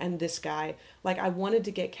face, and this guy. I wanted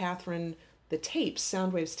to get Catherine the tapes,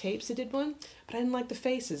 Soundwave's tapes. He did one, but I didn't like the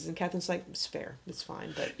faces, and Catherine's like, it's fair, it's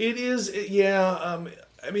fine. But it is,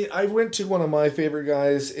 I went to one of my favorite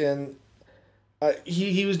guys, and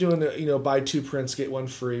he was doing buy 2 prints get 1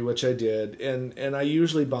 free, which I did, and I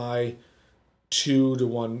usually buy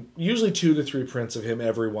usually 2 to 3 prints of him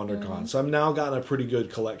every WonderCon. So I've now gotten a pretty good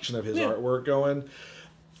collection of his artwork going.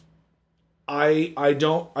 I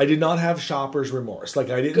did not have shopper's remorse. Like,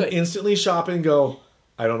 I didn't instantly shop and go,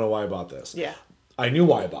 I don't know why I bought this. Yeah. I knew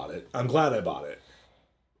why I bought it. I'm glad I bought it.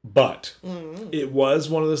 But it was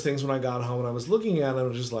one of those things when I got home and I was looking at it, I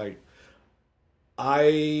was just like,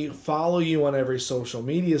 I follow you on every social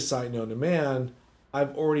media site known to man.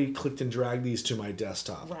 I've already clicked and dragged these to my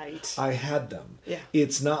desktop. Right. I had them. Yeah.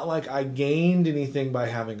 It's not like I gained anything by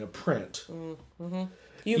having a print. Mm-hmm.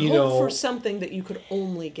 You hope for something that you could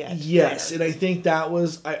only get. Yes, there. and I think that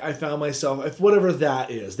was, I found myself, if whatever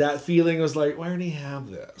that is, that feeling was like, why didn't he have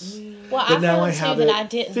this? Well, but now I have it I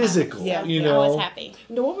didn't physical. Yeah, you know? I was happy.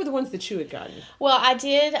 No, what were the ones that you had gotten? Well, I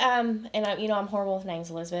did, and I'm horrible with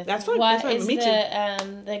names, Elizabeth. That's fine. What that's fine. is Me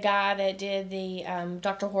the guy that did the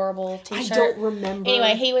Dr. Horrible t-shirt? I don't remember.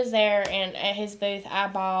 Anyway, he was there, and at his booth, I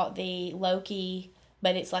bought the Loki,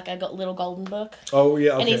 but it's like a little golden book. Oh,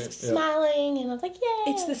 yeah, okay. And he's smiling, and I was like, yay.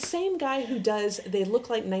 It's the same guy who does, they look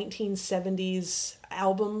like 1970s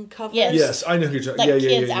album covers. Yes, I know who you're talking about.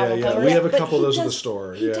 Yeah. We have a couple of those at the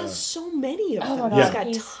store. He does so many of them. My God.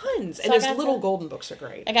 He's got tons. So and his little golden books are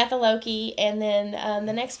great. I got the Loki, and then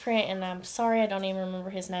the next print, and I'm sorry I don't even remember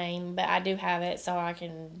his name, but I do have it, so I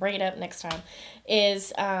can bring it up next time,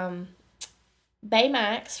 is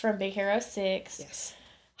Baymax from Big Hero 6. Yes.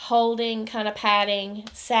 Holding, kind of patting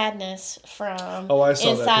Sadness from I saw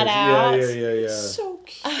Inside that Out. Yeah. So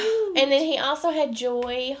cute. And then he also had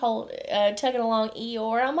Joy tugging along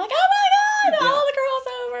Eeyore. I'm like, oh my God, all the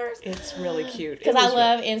crossovers. It's really cute. Because I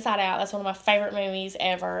love Inside Out. That's one of my favorite movies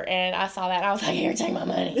ever. And I saw that and I was like, here, take my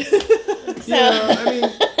money. Yeah, I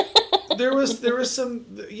mean, there was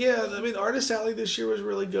some, I mean, Artist Alley this year was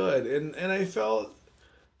really good. And I felt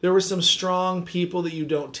there were some strong people that you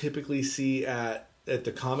don't typically see at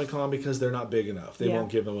the Comic-Con because they're not big enough. They won't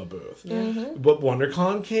give them a booth. Mm-hmm. But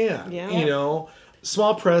WonderCon can. Yeah. You know,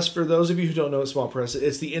 Small Press, for those of you who don't know what Small Press is,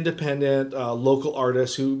 it's the independent local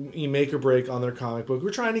artists who you make or break on their comic book.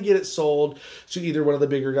 We're trying to get it sold to either one of the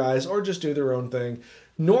bigger guys or just do their own thing.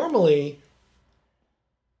 Normally,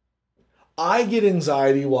 I get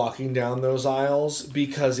anxiety walking down those aisles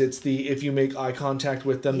because it's if you make eye contact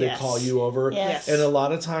with them, they call you over. Yes. And a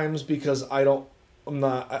lot of times because I don't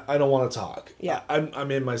want to talk. Yeah.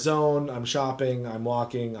 I'm in my zone. I'm shopping. I'm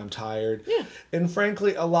walking. I'm tired. Yeah. And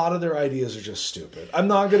frankly, a lot of their ideas are just stupid. I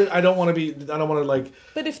don't want to like.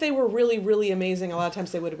 But if they were really, really amazing, a lot of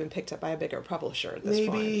times they would have been picked up by a bigger publisher at this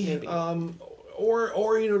point. Maybe.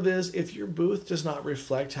 Or you know this, if your booth does not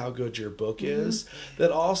reflect how good your book is,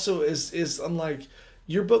 that also is unlike.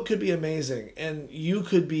 Your book could be amazing and you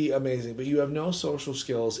could be amazing, but you have no social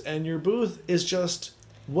skills and your booth is just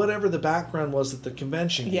whatever the background was at the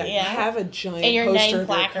convention. Yeah, have a giant and your poster name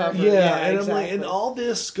placard. Yeah, and exactly. I'm like, and all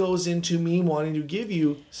this goes into me wanting to give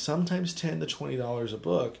you sometimes $10 to $20 a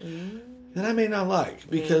book that I may not like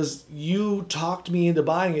because you talked me into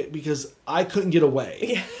buying it because I couldn't get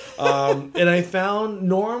away. Yeah. And I found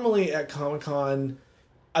normally at Comic-Con,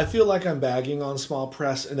 I feel like I'm bagging on Small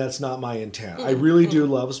Press, and that's not my intent. I really do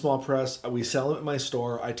love Small Press. We sell them at my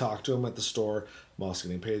store. I talk to them at the store. I'm also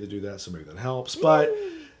getting paid to do that, so maybe that helps. But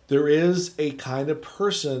there is a kind of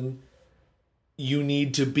person you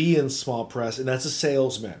need to be in Small Press, and that's a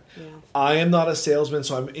salesman. Yeah. I am not a salesman,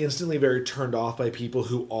 so I'm instantly very turned off by people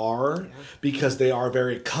who are, because they are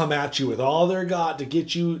very come at you with all they're got to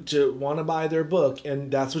get you to want to buy their book, and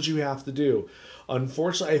that's what you have to do.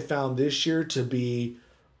 Unfortunately, I found this year to be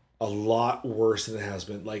a lot worse than it has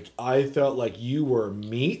been. Like, I felt like you were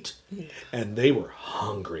meat and they were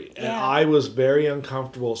hungry. And I was very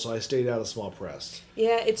uncomfortable, so I stayed out of Small Press.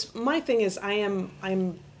 Yeah, it's my thing is I'm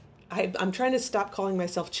trying to stop calling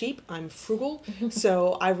myself cheap. I'm frugal.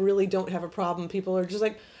 So I really don't have a problem. People are just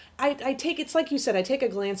like, it's like you said, I take a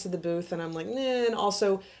glance at the booth and I'm like, nah. And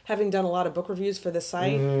also, having done a lot of book reviews for the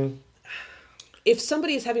site, if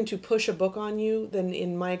somebody is having to push a book on you, then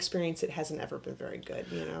in my experience, it hasn't ever been very good.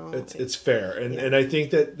 You know, it's fair, and I think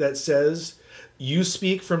that says you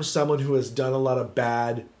speak from someone who has done a lot of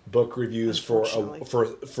bad book reviews for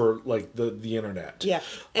like the internet. Yeah,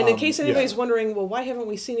 and in case anybody's wondering, well, why haven't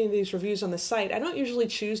we seen any of these reviews on the site? I don't usually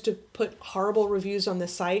choose to put horrible reviews on the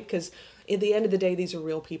site because at the end of the day, these are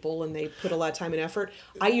real people and they put a lot of time and effort.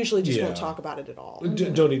 I usually just won't talk about it at all.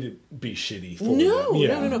 Don't need to be shitty for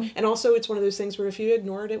No. And also, it's one of those things where if you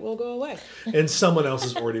ignore it, it will go away. And someone else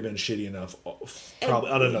has already been shitty enough, probably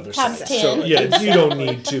on another side. So yeah, you don't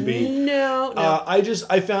need to be. No.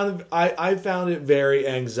 I found it very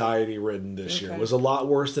anxiety ridden this year. It was a lot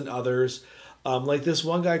worse than others. Like this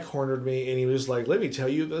one guy cornered me and he was like, let me tell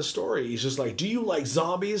you the story. He's just like, do you like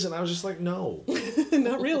zombies? And I was just like, no.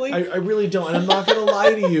 Not really. I really don't. And I'm not going to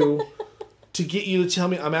lie to you to get you to tell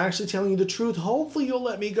me. I'm actually telling you the truth. Hopefully you'll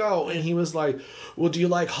let me go. And he was like, well, do you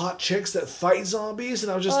like hot chicks that fight zombies?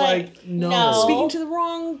 And I was just like, no. Speaking to the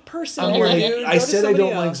wrong person. I'm like, I said I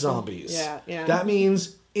don't like zombies. Yeah. That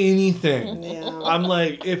means anything. Yeah. I'm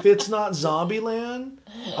like, if it's not Zombieland,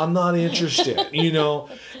 I'm not interested,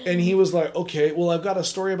 And he was like, okay, well, I've got a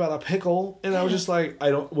story about a pickle. And I was just like, are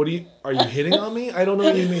you hitting on me? I don't know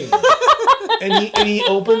what you mean. And he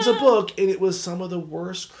opens a book, and it was some of the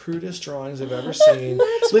worst, crudest drawings I've ever seen.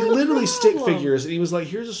 Like, literally stick figures. And he was like,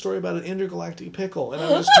 here's a story about an intergalactic pickle. And I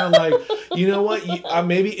was just kind of like, you know what?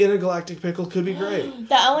 Maybe intergalactic pickle could be great.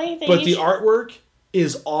 The only thing but the artwork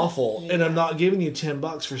is awful, and I'm not giving you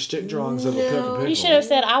 $10 for stick drawings of a pickle. You should have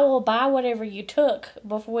said, I will buy whatever you took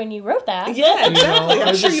before when you wrote that. Yeah, exactly.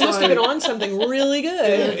 I'm sure you must have been on something really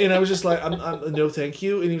good. And I was just like, I'm no thank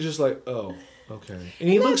you. And he was just like, oh, okay. And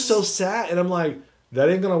he looked so sad, and I'm like, that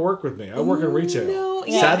ain't going to work with me. I work in retail. No,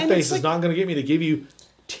 Sad face is not going to get me to give you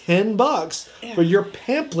 $10 for your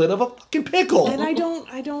pamphlet of a fucking pickle. And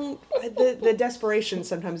the desperation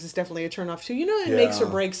sometimes is definitely a turnoff too. It makes or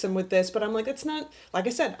breaks them with this, but I'm like, it's not, like I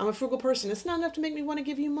said, I'm a frugal person. It's not enough to make me want to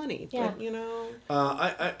give you money. Yeah. But,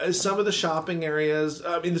 I some of the shopping areas,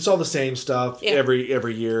 I mean, it's all the same stuff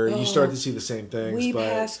every year. You start to see the same things. We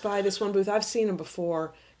passed by this one booth. I've seen them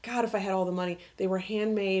before. God, if I had all the money. They were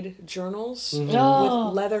handmade journals with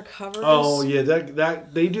leather covers. Oh, yeah,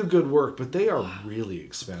 that they do good work, but they are really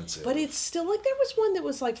expensive. But it's still, like, there was one that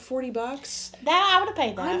was like $40. That, I would have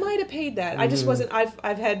paid that. I might have paid that. I just wasn't,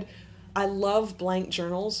 I love blank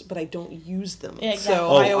journals, but I don't use them. Yeah, exactly.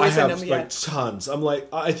 So I always have, end them, like, tons. I'm like,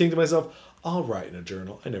 I think to myself, I'll write in a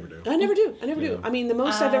journal. I never do. I never do. I mean, the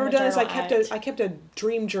most I've ever done is I kept a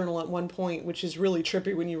dream journal at one point, which is really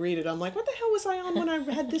trippy when you read it. I'm like, what the hell was I on when I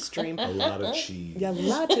had this dream? A lot of cheese. Yeah,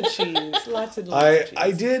 lots of cheese. Lots of cheese. I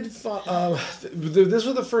did. This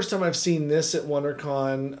was the first time I've seen this at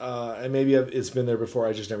WonderCon, and maybe it's been there before.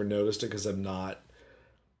 I just never noticed it because I'm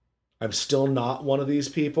still not one of these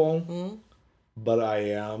people. Mm-hmm. But I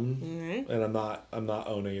am, and I'm not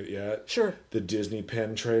owning it yet. Sure. The Disney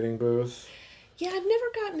pen trading booth. Yeah, I've never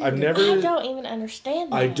gotten into it. I don't even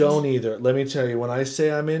understand that. I don't either. Let me tell you, when I say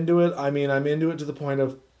I'm into it, I mean I'm into it to the point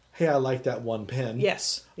of, hey, I like that one pen.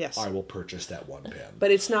 Yes. I will purchase that one pen.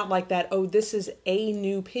 But it's not like that, this is a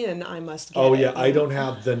new pen, I must get it. Yeah, I don't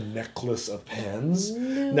have the necklace of pens.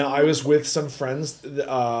 No. Now, I was with some friends,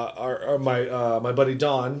 my buddy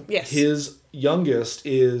Don. Yes. His youngest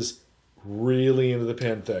is really into the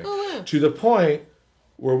pen thing. Oh, wow. To the point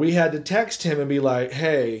where we had to text him and be like,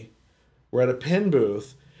 hey, we're at a pen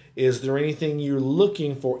booth. Is there anything you're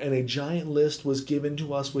looking for? And a giant list was given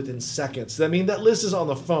to us within seconds. I mean, that list is on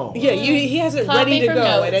the phone. Yeah, he has it ready to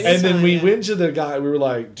go at any time. And then we went to the guy. We were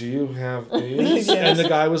like, do you have these? Yes. And the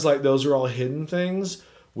guy was like, those are all hidden things.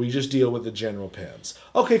 We just deal with the general pens.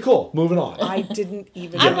 Okay, cool. Moving on. I didn't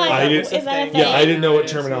even know that was a thing. Yeah, I didn't know what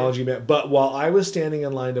terminology meant. But while I was standing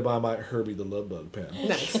in line to buy my Herbie the Love Bug pen,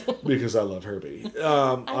 nice, because I love Herbie,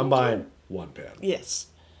 I'm buying one pen. Yes.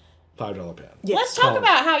 $5 pen. Yes. Let's talk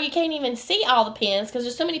about how you can't even see all the pens because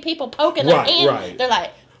there's so many people poking their hand. Right. They're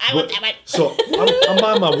like, I want that one. So I'm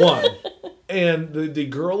buying my one. And the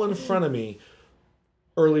girl in front of me,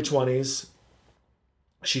 early 20s,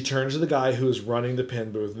 she turns to the guy who is running the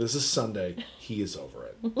pen booth. This is Sunday. He is over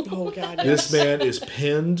it. Oh, God. This man is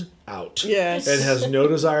pinned out. Yes. And has no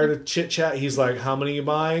desire to chit-chat. He's like, how many are you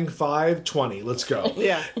buying? 5, 20. Let's go.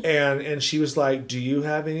 Yeah. And she was like, do you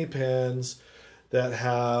have any pens that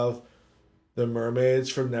have the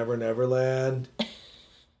mermaids from Never Never Land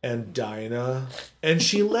and Dinah? And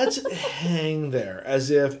she lets it hang there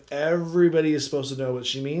as if everybody is supposed to know what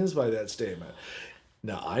she means by that statement.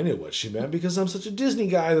 Now, I knew what she meant because I'm such a Disney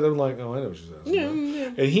guy that I'm like, oh, I know what she's saying. Yeah.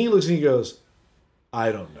 And he looks and he goes,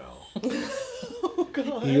 I don't know. Oh,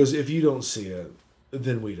 God. He goes, if you don't see it,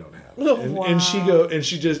 then we don't have it. Oh, wow. And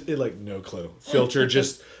she just, no clue. Filter,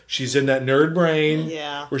 she's in that nerd brain.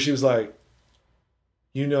 Yeah. Where she was like,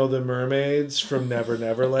 you know the mermaids from Never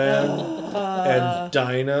Never Land and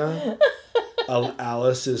Dinah,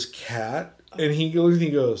 Alice's cat? And he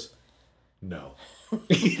goes, no.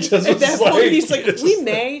 He just at that point, he's like, we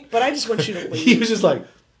may, but I just want you to leave. He was just like,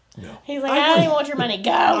 no. He's like, I don't even want your money.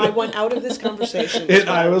 Go. I want out of this conversation. And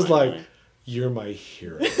I was like, you're my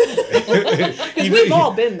hero. Because we've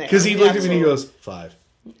all been there. Because he looked at me and he goes, 5.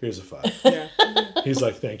 Here's a 5. Yeah. He's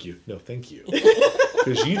like, thank you. No, thank you.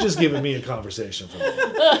 Because you just given me a conversation from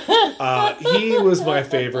him. He was my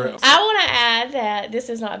favorite. I want to add that this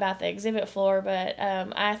is not about the exhibit floor, but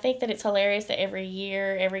I think that it's hilarious that every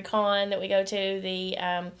year, every con that we go to,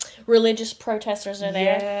 the religious protesters are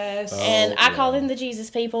there. Yes. And I call them the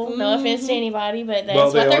Jesus people. No offense to anybody, but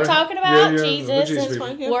that's what they're talking about. Jesus.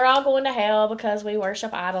 And we're all going to hell because we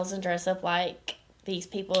worship idols and dress up like these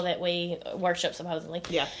people that we worship, supposedly.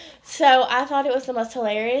 Yeah. So I thought it was the most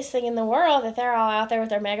hilarious thing in the world that they're all out there with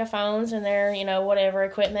their megaphones and their, whatever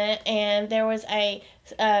equipment. And there was a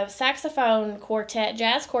saxophone quartet,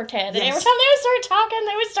 jazz quartet, that every time they would start talking,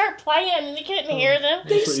 they would start playing, and you couldn't hear them.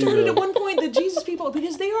 They started at one point, the Jesus people,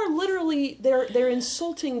 because they are literally, they're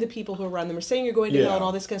insulting the people who run them, or saying you're going to hell and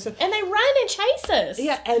all this kind of stuff. And they run and chase us.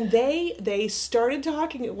 Yeah, and they started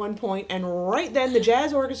talking at one point, and right then the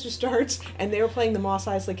jazz orchestra starts, and they were playing the Mos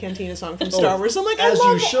Eisley Cantina song from Star Wars. I'm like, I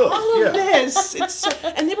love all of this. It's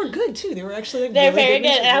and they were good too. They were actually they're very good.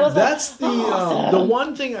 And I was the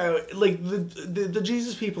one thing I like. The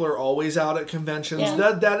Jesus people are always out at conventions.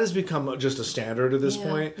 Yeah. That has become just a standard at this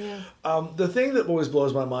point. Yeah. The thing that always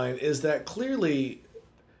blows my mind is that clearly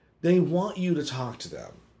they want you to talk to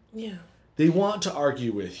them. Yeah. They want to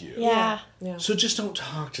argue with you. Yeah. So just don't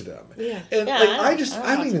talk to them. Yeah. And I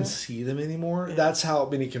don't even see them anymore. Yeah. That's how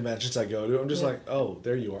many conventions I go to. I'm just like, oh,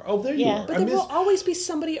 there you are. Oh, there you are. But there will always be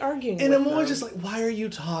somebody arguing and with I'm always them. just like, why are you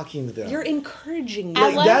talking to them? You're encouraging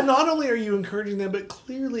them. That not only are you encouraging them, but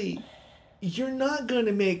clearly you're not going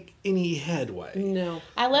to make any headway. No.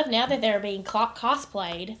 I love now that they're being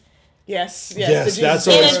cosplayed. Yes, that's in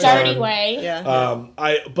always a dirty way. Yeah.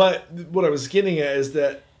 But what I was getting at is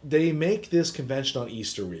that they make this convention on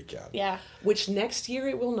Easter weekend. Yeah. Which next year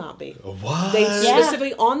it will not be. What? They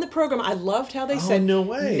specifically, on the program, I loved how they said, no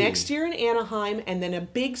way. Next year in Anaheim, and then a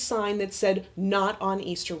big sign that said, not on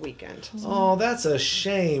Easter weekend. Oh, that's a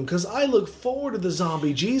shame, because I look forward to the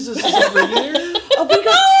zombie Jesus every year.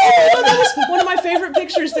 That was one of my favorite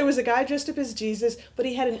pictures. There was a guy dressed up as Jesus, but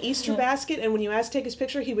he had an Easter basket, and when you asked to take his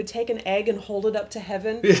picture, he would take an egg and hold it up to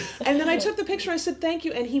heaven. And then I took the picture, I said, thank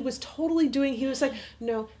you, and he was like,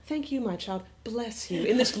 no, thank you, my child. Bless you,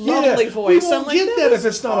 in this lovely voice. We won't get that if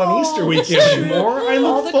it's not on Easter weekend anymore. I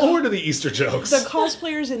look forward to the Easter jokes. The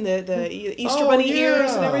cosplayers in the Easter bunny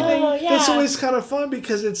ears and everything. Oh, yeah. It's always kind of fun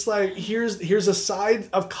because it's like, here's a side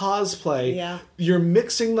of cosplay. Yeah. You're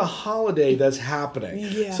mixing the holiday that's happening.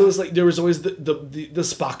 Yeah. So it's like there was always the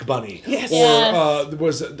Spock bunny. Yes.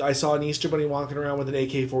 Or I saw an Easter bunny walking around with an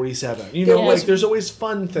AK-47. Like there's always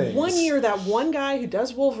fun things. One year, that one guy who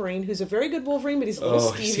does Wolverine, who's a very good Wolverine, but he's a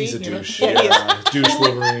little skeevy. He's a douche. Douche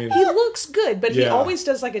Wolverine. He looks good, but he always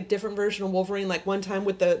does like a different version of Wolverine. Like one time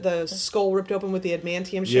with the skull ripped open with the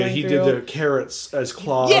adamantium showing through. Yeah, he did the carrots as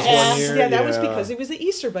claws one year. Yeah, that was because he was the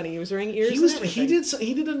Easter bunny. He was wearing ears. He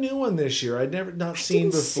did a new one this year. I'd never seen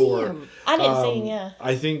before. I didn't see him. Yeah.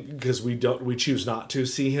 I think because we choose not to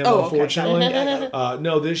see him. Unfortunately,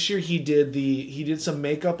 no. This year he did some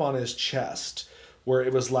makeup on his chest, where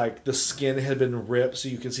it was like the skin had been ripped so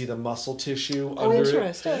you could see the muscle tissue under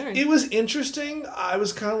interesting. it. It was interesting. I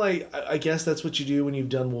was kind of like, I guess that's what you do when you've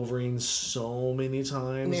done Wolverine so many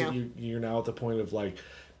times. Yeah. You're now at the point of like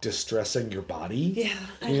distressing your body. Yeah,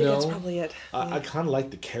 I think that's probably it. I kind of like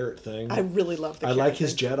the carrot thing. I really love the carrot I like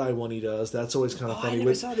his thing. Jedi one he does. That's always kind of funny. I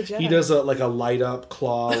never saw the Jedi. He does a light up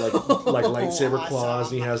claw, like lightsaber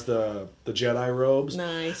claws, and he has the Jedi robes.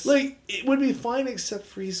 Nice. Like, it would be fine except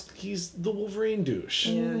for he's the Wolverine douche.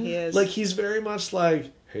 Yeah, he is. Like, he's very much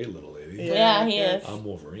like, hey, little lady. Yeah, he is. I'm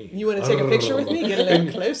Wolverine. You want to take a picture with me? Get a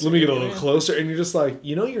little closer. Let me get a little closer. And you're just like,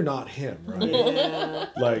 you're not him, right? Yeah.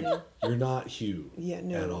 Like, you're not Hugh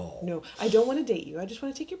at all. No, I don't want to date you. I just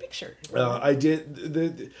want to take your picture. I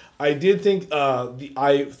did think,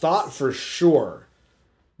 I thought for sure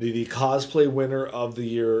the cosplay winner of the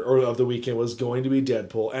year or of the weekend was going to be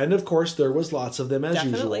Deadpool, and of course there was lots of them as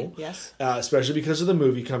usual. Yes. Especially because of the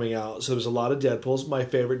movie coming out, so there's a lot of Deadpools. My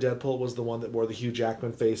favorite Deadpool was the one that wore the Hugh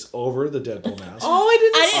Jackman face over the Deadpool mask. Oh, I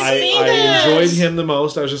didn't see that. I enjoyed him the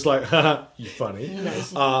most. I was just like, haha, you funny. Nice.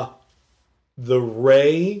 The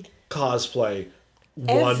Rey cosplay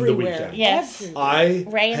won the weekend. Yes.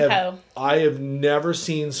 Rey and Poe. I have never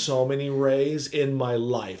seen so many Reys in my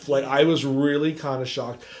life. Like, I was really kind of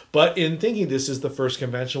shocked. But in thinking this is the first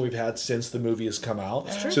convention we've had since the movie has come out.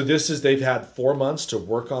 That's true. So they've had 4 months to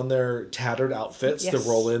work on their tattered outfits to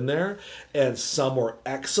roll in there. And some were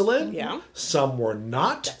excellent. Yeah. Some were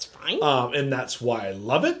not. That's fine. And that's why I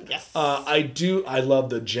love it. Yes. I love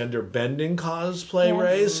the gender bending cosplay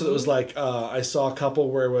Reys. So it was like, I saw a couple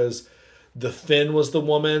where it was the Finn was the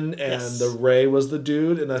woman and the Rey was the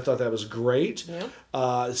dude, and I thought that was great.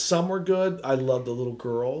 Yeah. Some were good. I loved the little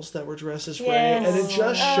girls that were dressed as Rey, and it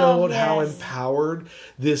just showed how empowered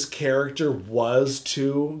this character was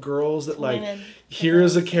to girls. That like, here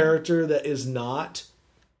is a character that is not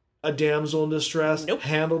a damsel in distress,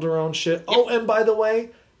 handled her own shit. Oh, and by the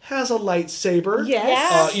way, has a lightsaber.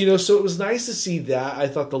 Yes. You know, so it was nice to see that. I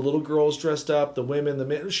thought the little girls dressed up, the women, the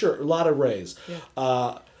men, sure, a lot of Reys.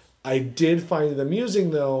 Yeah. I did find it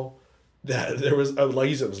amusing, though, that there was, like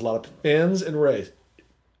you said, there was a lot of Fins and Reys.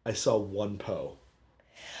 I saw one Poe.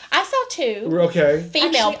 I saw two. Okay.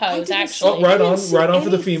 Female Poes, actually. Oh, right on for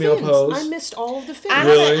the female Poes. I missed all of the Fins.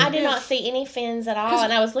 I did not see any Fins at all,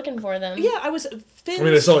 and I was looking for them. Yeah, I was Fins. I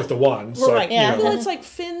mean, I saw like the one. So, right. Yeah. Well, it's like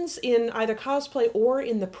Fins in either cosplay or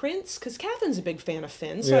in The Prince, because Catherine's a big fan of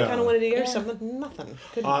Fins, so I kind of wanted to hear something. Nothing.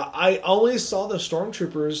 I only saw the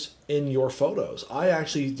Stormtroopers in your photos. I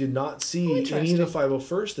actually did not see any of the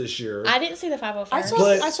 501st this year. I didn't see the 501st.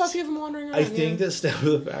 I saw a few of them wandering around. I think that stems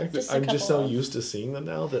with the fact that I'm just so used to seeing them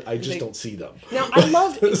now that I just don't see them. Now, I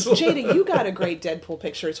loved... Jada, you got a great Deadpool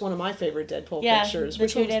picture. It's one of my favorite Deadpool pictures. The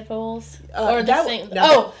two Deadpools. Or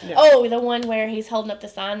the one where he's holding up the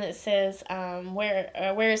sign that says,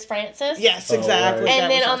 where is Francis? Yes, exactly. Right. And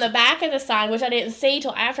then on the back of the sign, which I didn't see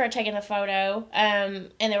till after I'd taken the photo, and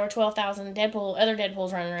there were 12,000 other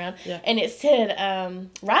Deadpools running around, and it said,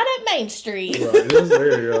 right up Main Street. Right,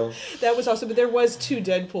 there you go. That was awesome, but there was two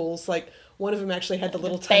Deadpools, like, one of them actually had the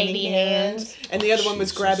little tiny hand, and the other one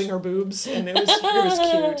was grabbing her boobs, and it was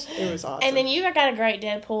cute. It was awesome. And then you got a great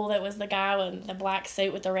Deadpool that was the guy with the black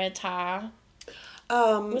suit with the red tie.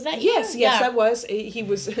 Was that you? Yes, that was. He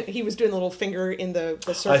was doing the little finger in the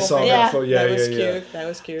circle. I saw finger. that. That was cute. That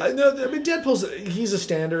was cute. I mean, Deadpool's he's a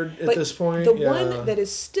standard at this point. The one that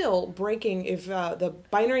is still breaking, if the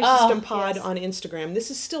Binary System Pod on Instagram, this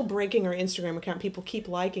is still breaking our Instagram account. People keep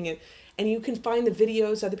liking it. And you can find the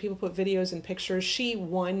videos, other people put videos and pictures. She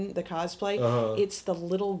won the cosplay. It's the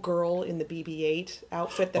little girl in the BB-8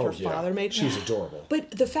 outfit that her father made. She was adorable.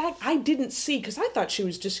 But the fact, I didn't see, because I thought she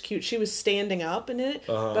was just cute. She was standing up in it,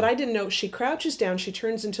 but I didn't know. She crouches down, she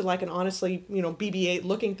turns into like an honestly, BB-8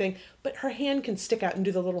 looking thing, but her hand can stick out and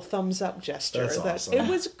do the little thumbs up gesture. That's awesome. It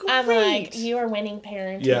was great. I'm like, you are winning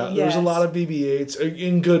parenting. Yeah, there was a lot of BB-8s,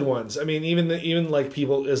 in good ones. I mean, even like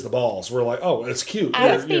people as the balls were like, oh, it's cute.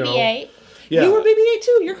 I was BB-8. Yeah. You were BB-8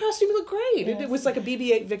 too. Your costume looked great. Yes. It was like a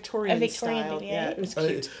BB-8 Victorian style. BB-8. Yeah, it was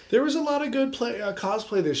cute. There was a lot of good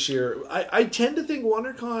cosplay this year. I tend to think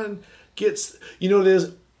WonderCon gets,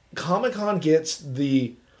 Comic-Con gets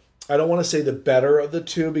the, I don't want to say the better of the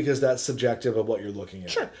two because that's subjective of what you're looking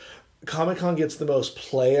at. Sure. Comic-Con gets the most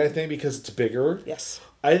play, I think, because it's bigger. Yes.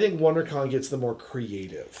 I think WonderCon gets the more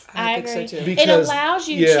creative. I think agree. so too. It allows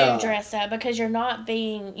you to dress up because you're not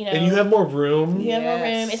being, And you have more room. You have more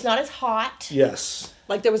room. It's not as hot. Yes.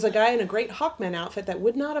 Like there was a guy in a great Hawkman outfit that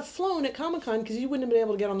would not have flown at Comic-Con because you wouldn't have been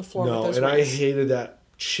able to get on the floor with those wings. I hated that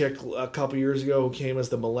chick a couple years ago who came as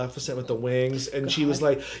the Maleficent with the wings, and she was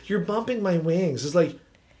like, "You're bumping my wings." It's like,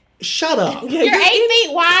 shut up. Yeah, you're 8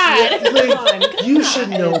 feet wide. You should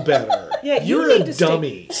know better. Yeah, you're a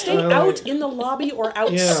dummy. Stay out in the lobby or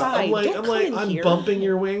outside. I'm bumping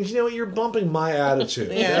your wings. You know what? You're bumping my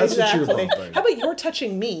attitude. Yeah, that's exactly. what you're bumping. How about you're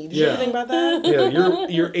touching me? Did you ever think about that? Yeah,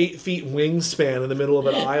 you're 8 feet wingspan in the middle of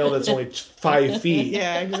an aisle that's only 5 feet.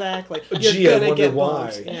 Yeah, exactly. Gee, I wonder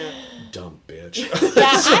why. Yeah. Dumb bitch.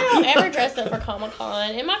 I don't ever dress up for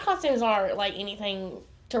Comic-Con, and my costumes aren't like anything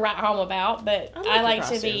to write home about, but I like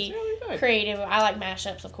to be creative. I like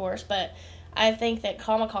mashups, of course, but I think that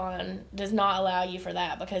Comic-Con does not allow you for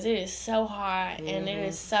that because it is so hot and it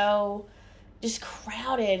is so just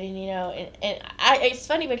crowded, and it's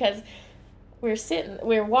funny because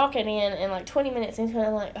we're walking in and like 20 minutes into it,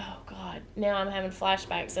 I'm like, oh God, now I'm having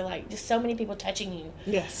flashbacks of like just so many people touching you.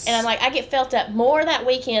 Yes. And I'm like, I get felt up more that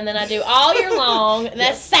weekend than I do all year long.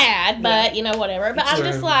 That's sad, but whatever. But I'm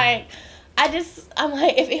just like, I'm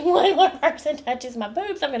like, if one more person touches my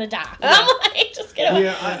boobs, I'm going to die. Yeah. I'm like, just get away.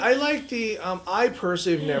 Yeah, I like the, I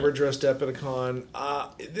personally have never dressed up at a con.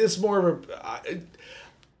 It's more of a,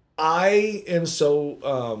 I am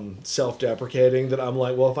so self-deprecating that I'm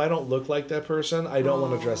like, well, if I don't look like that person, I don't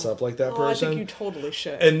want to dress up like that person. I think you totally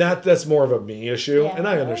should. And that's more of a me issue, and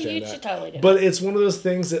I understand that. Should totally do. But it's one of those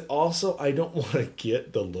things that also I don't want to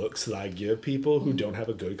get the looks that I give people who don't have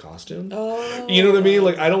a good costume. Oh. You know what I mean?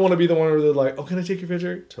 Like, I don't want to be the one where they're like, oh, can I take your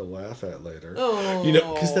picture? To laugh at later. Oh.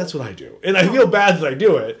 Because that's what I do. And I feel bad that I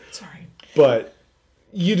do it. Sorry. But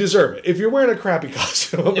You deserve it. If you're wearing a crappy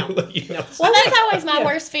costume, no. No. Well, that's always my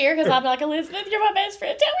worst fear because I'm like, Elizabeth, you're my best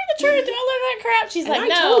friend. Tell me the truth. Do I look like crap? She's like,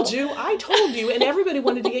 no. I told you, and everybody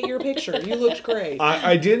wanted to get your picture. You looked great.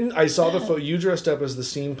 I didn't. I saw the photo. You dressed up as the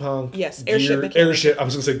steampunk. Yes, airship. I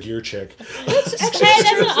was going to say gear chick. That's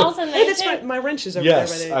an awesome name. Hey, that's my wrenches over there.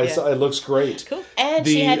 Yes, I saw. It looks great. Cool. And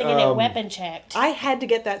she had to get it weapon checked. I had to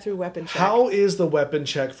get that through weapon check. How is the weapon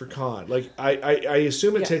check for con? Like, I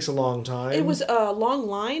assume it takes a long time. It was a long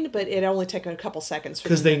line, but it only took a couple seconds.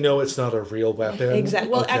 Because they know it's not a real weapon.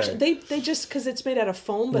 Exactly. Well, actually, they just, because it's made out of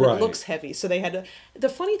foam, but it looks heavy. So they had to. The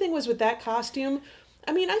funny thing was with that costume,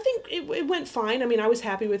 I mean, I think it went fine. I mean, I was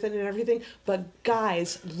happy with it and everything. But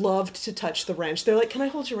guys loved to touch the wrench. They're like, "Can I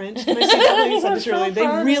hold your wrench? Can I see that?" They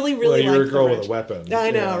really well, you're like a girl the with a weapon. I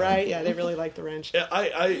know, right? Yeah, they really like the wrench.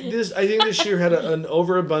 I think this year had an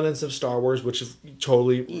overabundance of Star Wars, which is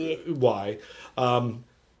totally why.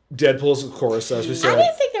 Deadpool's, of course, as we said. I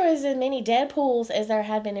didn't think there was as many Deadpools as there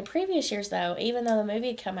had been in previous years, though, even though the movie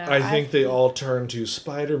had come out. I think they all turned to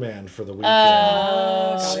Spider-Man for the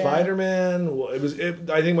weekend. Spider-Man,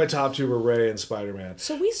 I think my top two were Rey and Spider-Man.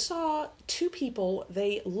 So we saw two people,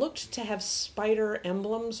 they looked to have spider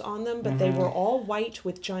emblems on them, but they were all white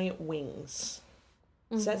with giant wings.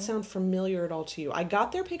 Does that sound familiar at all to you? I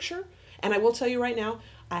got their picture, and I will tell you right now,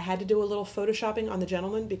 I had to do a little photoshopping on the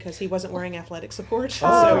gentleman because he wasn't wearing athletic support.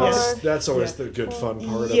 That's always the good fun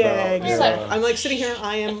part about exactly. Yeah. I'm like sitting here,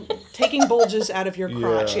 I am taking bulges out of your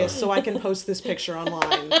crotch, so I can post this picture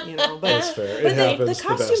online, But that's fair. But the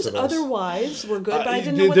costumes otherwise were good, but I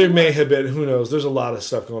didn't know what there may have been, who knows, there's a lot of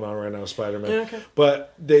stuff going on right now with Spider-Man. Okay.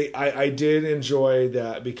 But I did enjoy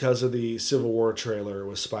that because of the Civil War trailer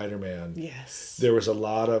with Spider-Man. Yes. There was a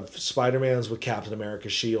lot of Spider-Mans with Captain America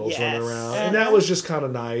shields running around. And that was just kind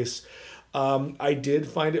of nice. I did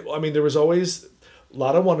find it. I mean, there was always a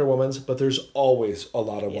lot of Wonder Womans, but there's always a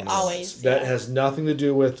lot of Wonder Womans. Always. That has nothing to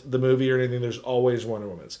do with the movie or anything. There's always Wonder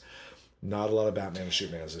Womans. Not a lot of Batman and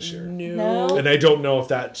Supermans this year. No. And I don't know if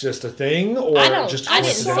that's just a thing or just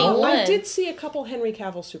coincidental. I did see a couple Henry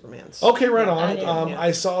Cavill Supermans. Okay, right on.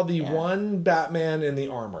 I saw the one Batman in the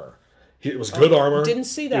armor. It was good armor. Didn't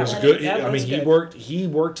see that. It was good. He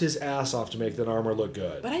worked his ass off to make that armor look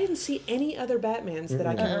good. But I didn't see any other Batmans that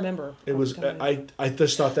I can remember. It was. I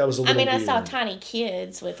just thought that was a little. I weird. saw tiny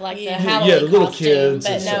kids with the Halloween the little costume, kids,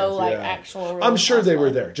 but and no stuff, actual. Real I'm sure cosplay. they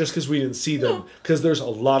were there just because we didn't see them because there's a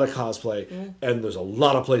lot of cosplay and there's a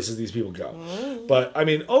lot of places these people go. But I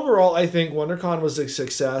mean, overall, I think WonderCon was a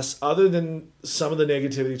success. Other than some of the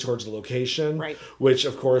negativity towards the location, which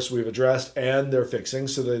of course we've addressed and they're fixing,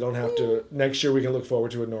 so they don't have to. Next year we can look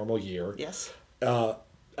forward to a normal year. Yes.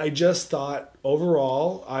 I just thought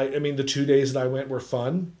overall, I mean, the 2 days that I went were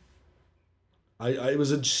fun. It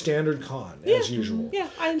was a standard con as usual. Yeah,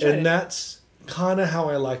 I enjoyed it. And that's kind of how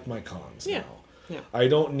I like my cons now. Yeah. I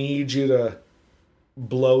don't need you to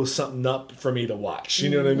blow something up for me to watch. You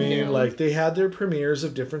know what I mean? Like, they had their premieres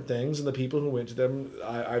of different things, and the people who went to them,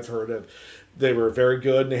 I've heard of, they were very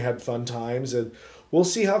good and they had fun times. And we'll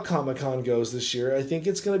see how Comic-Con goes this year. I think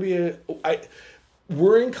it's going to be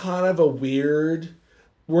we're in kind of a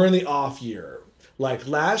we're in the off year. Like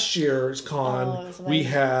last year's con, we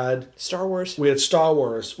had Star Wars. We had Star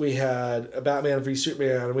Wars. We had a Batman v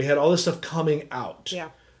Superman. We had all this stuff coming out. Yeah.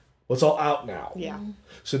 Well, it's all out now. Yeah.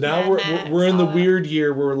 So now we're in the weird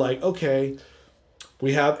year where we're like, okay,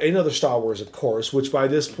 we have another Star Wars, of course, which by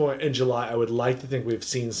this point in July, I would like to think we've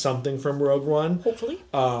seen something from Rogue One. Hopefully.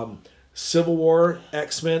 Civil War,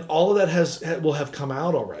 X-Men, all of that will have come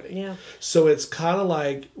out already. Yeah. So it's kind of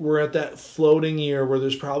like we're at that floating year where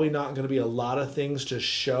there's probably not going to be a lot of things to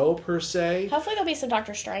show per se. Hopefully there'll be some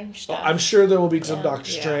Doctor Strange stuff. I'm sure there will be some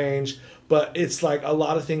Doctor Strange, but it's like a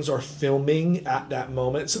lot of things are filming at that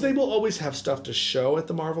moment. So they will always have stuff to show at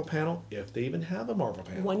the Marvel panel, if they even have a Marvel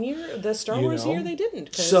panel. One year, the Star Wars year, they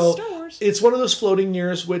didn't. So Star Wars. It's one of those floating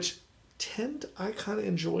years which I kind of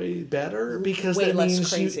enjoy better because way that less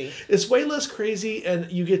means crazy. It's way less crazy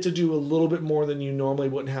and you get to do a little bit more than you normally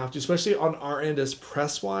wouldn't have to, especially on our end as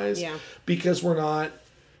press wise, because we're not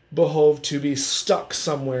behoved to be stuck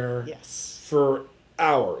somewhere for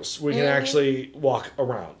hours. We can actually walk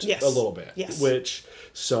around a little bit,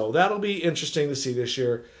 so that'll be interesting to see this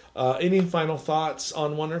year. Any final thoughts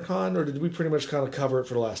on WonderCon, or did we pretty much kind of cover it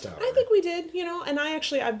for the last hour? I think we did, and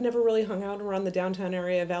I've never really hung out around the downtown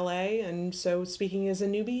area of LA, and so speaking as a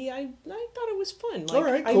newbie, I thought it was fun. All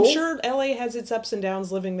right, cool. I'm sure LA has its ups and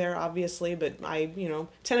downs living there, obviously, but 10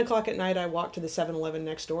 o'clock at night, I walked to the 7-Eleven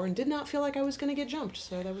next door and did not feel like I was going to get jumped,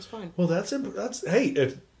 so that was fine. Well, that's hey,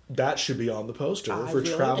 if that should be on the poster for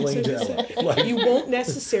traveling to LA. Like, you won't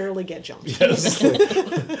necessarily get jumped. Yes.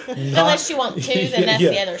 Unless you want to, then that's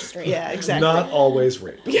the other street. Yeah, exactly. Not always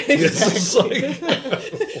rape. Yeah, exactly.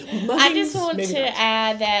 I just want to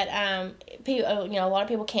add that people, a lot of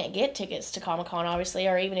people can't get tickets to Comic-Con, obviously,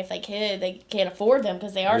 or even if they could, they can't afford them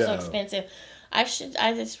because they are so expensive. I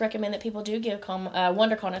just recommend that people do give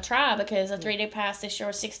WonderCon a try, because a 3-day pass this year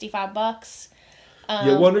was $65.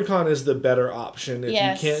 WonderCon is the better option. If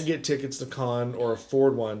you can't get tickets to con or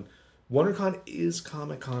afford one, WonderCon is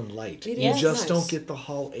Comic-Con light. You just don't get the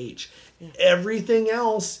Hall H. Yeah. Everything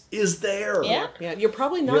else is there. Yeah. You're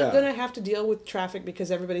probably not going to have to deal with traffic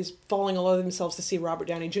because everybody's falling all over themselves to see Robert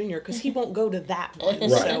Downey Jr. because he won't go to that one.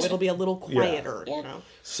 Right. So it'll be a little quieter. Yeah. You know?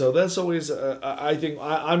 So that's always, I think,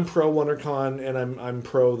 I'm pro WonderCon, and I'm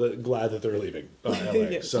glad that they're leaving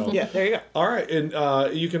LA. So there you go. All right. And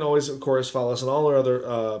you can always, of course, follow us on all our other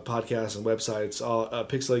podcasts and websites,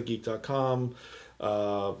 pixelatedgeek.com.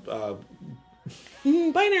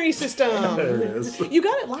 Binary system. There it is. You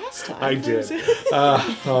got it last time. I did.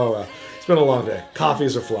 It's been a long day.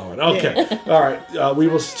 Coffees are flowing. Okay. Yeah. All right. We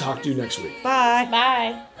will talk to you next week. Bye.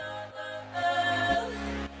 Bye.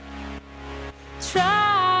 Try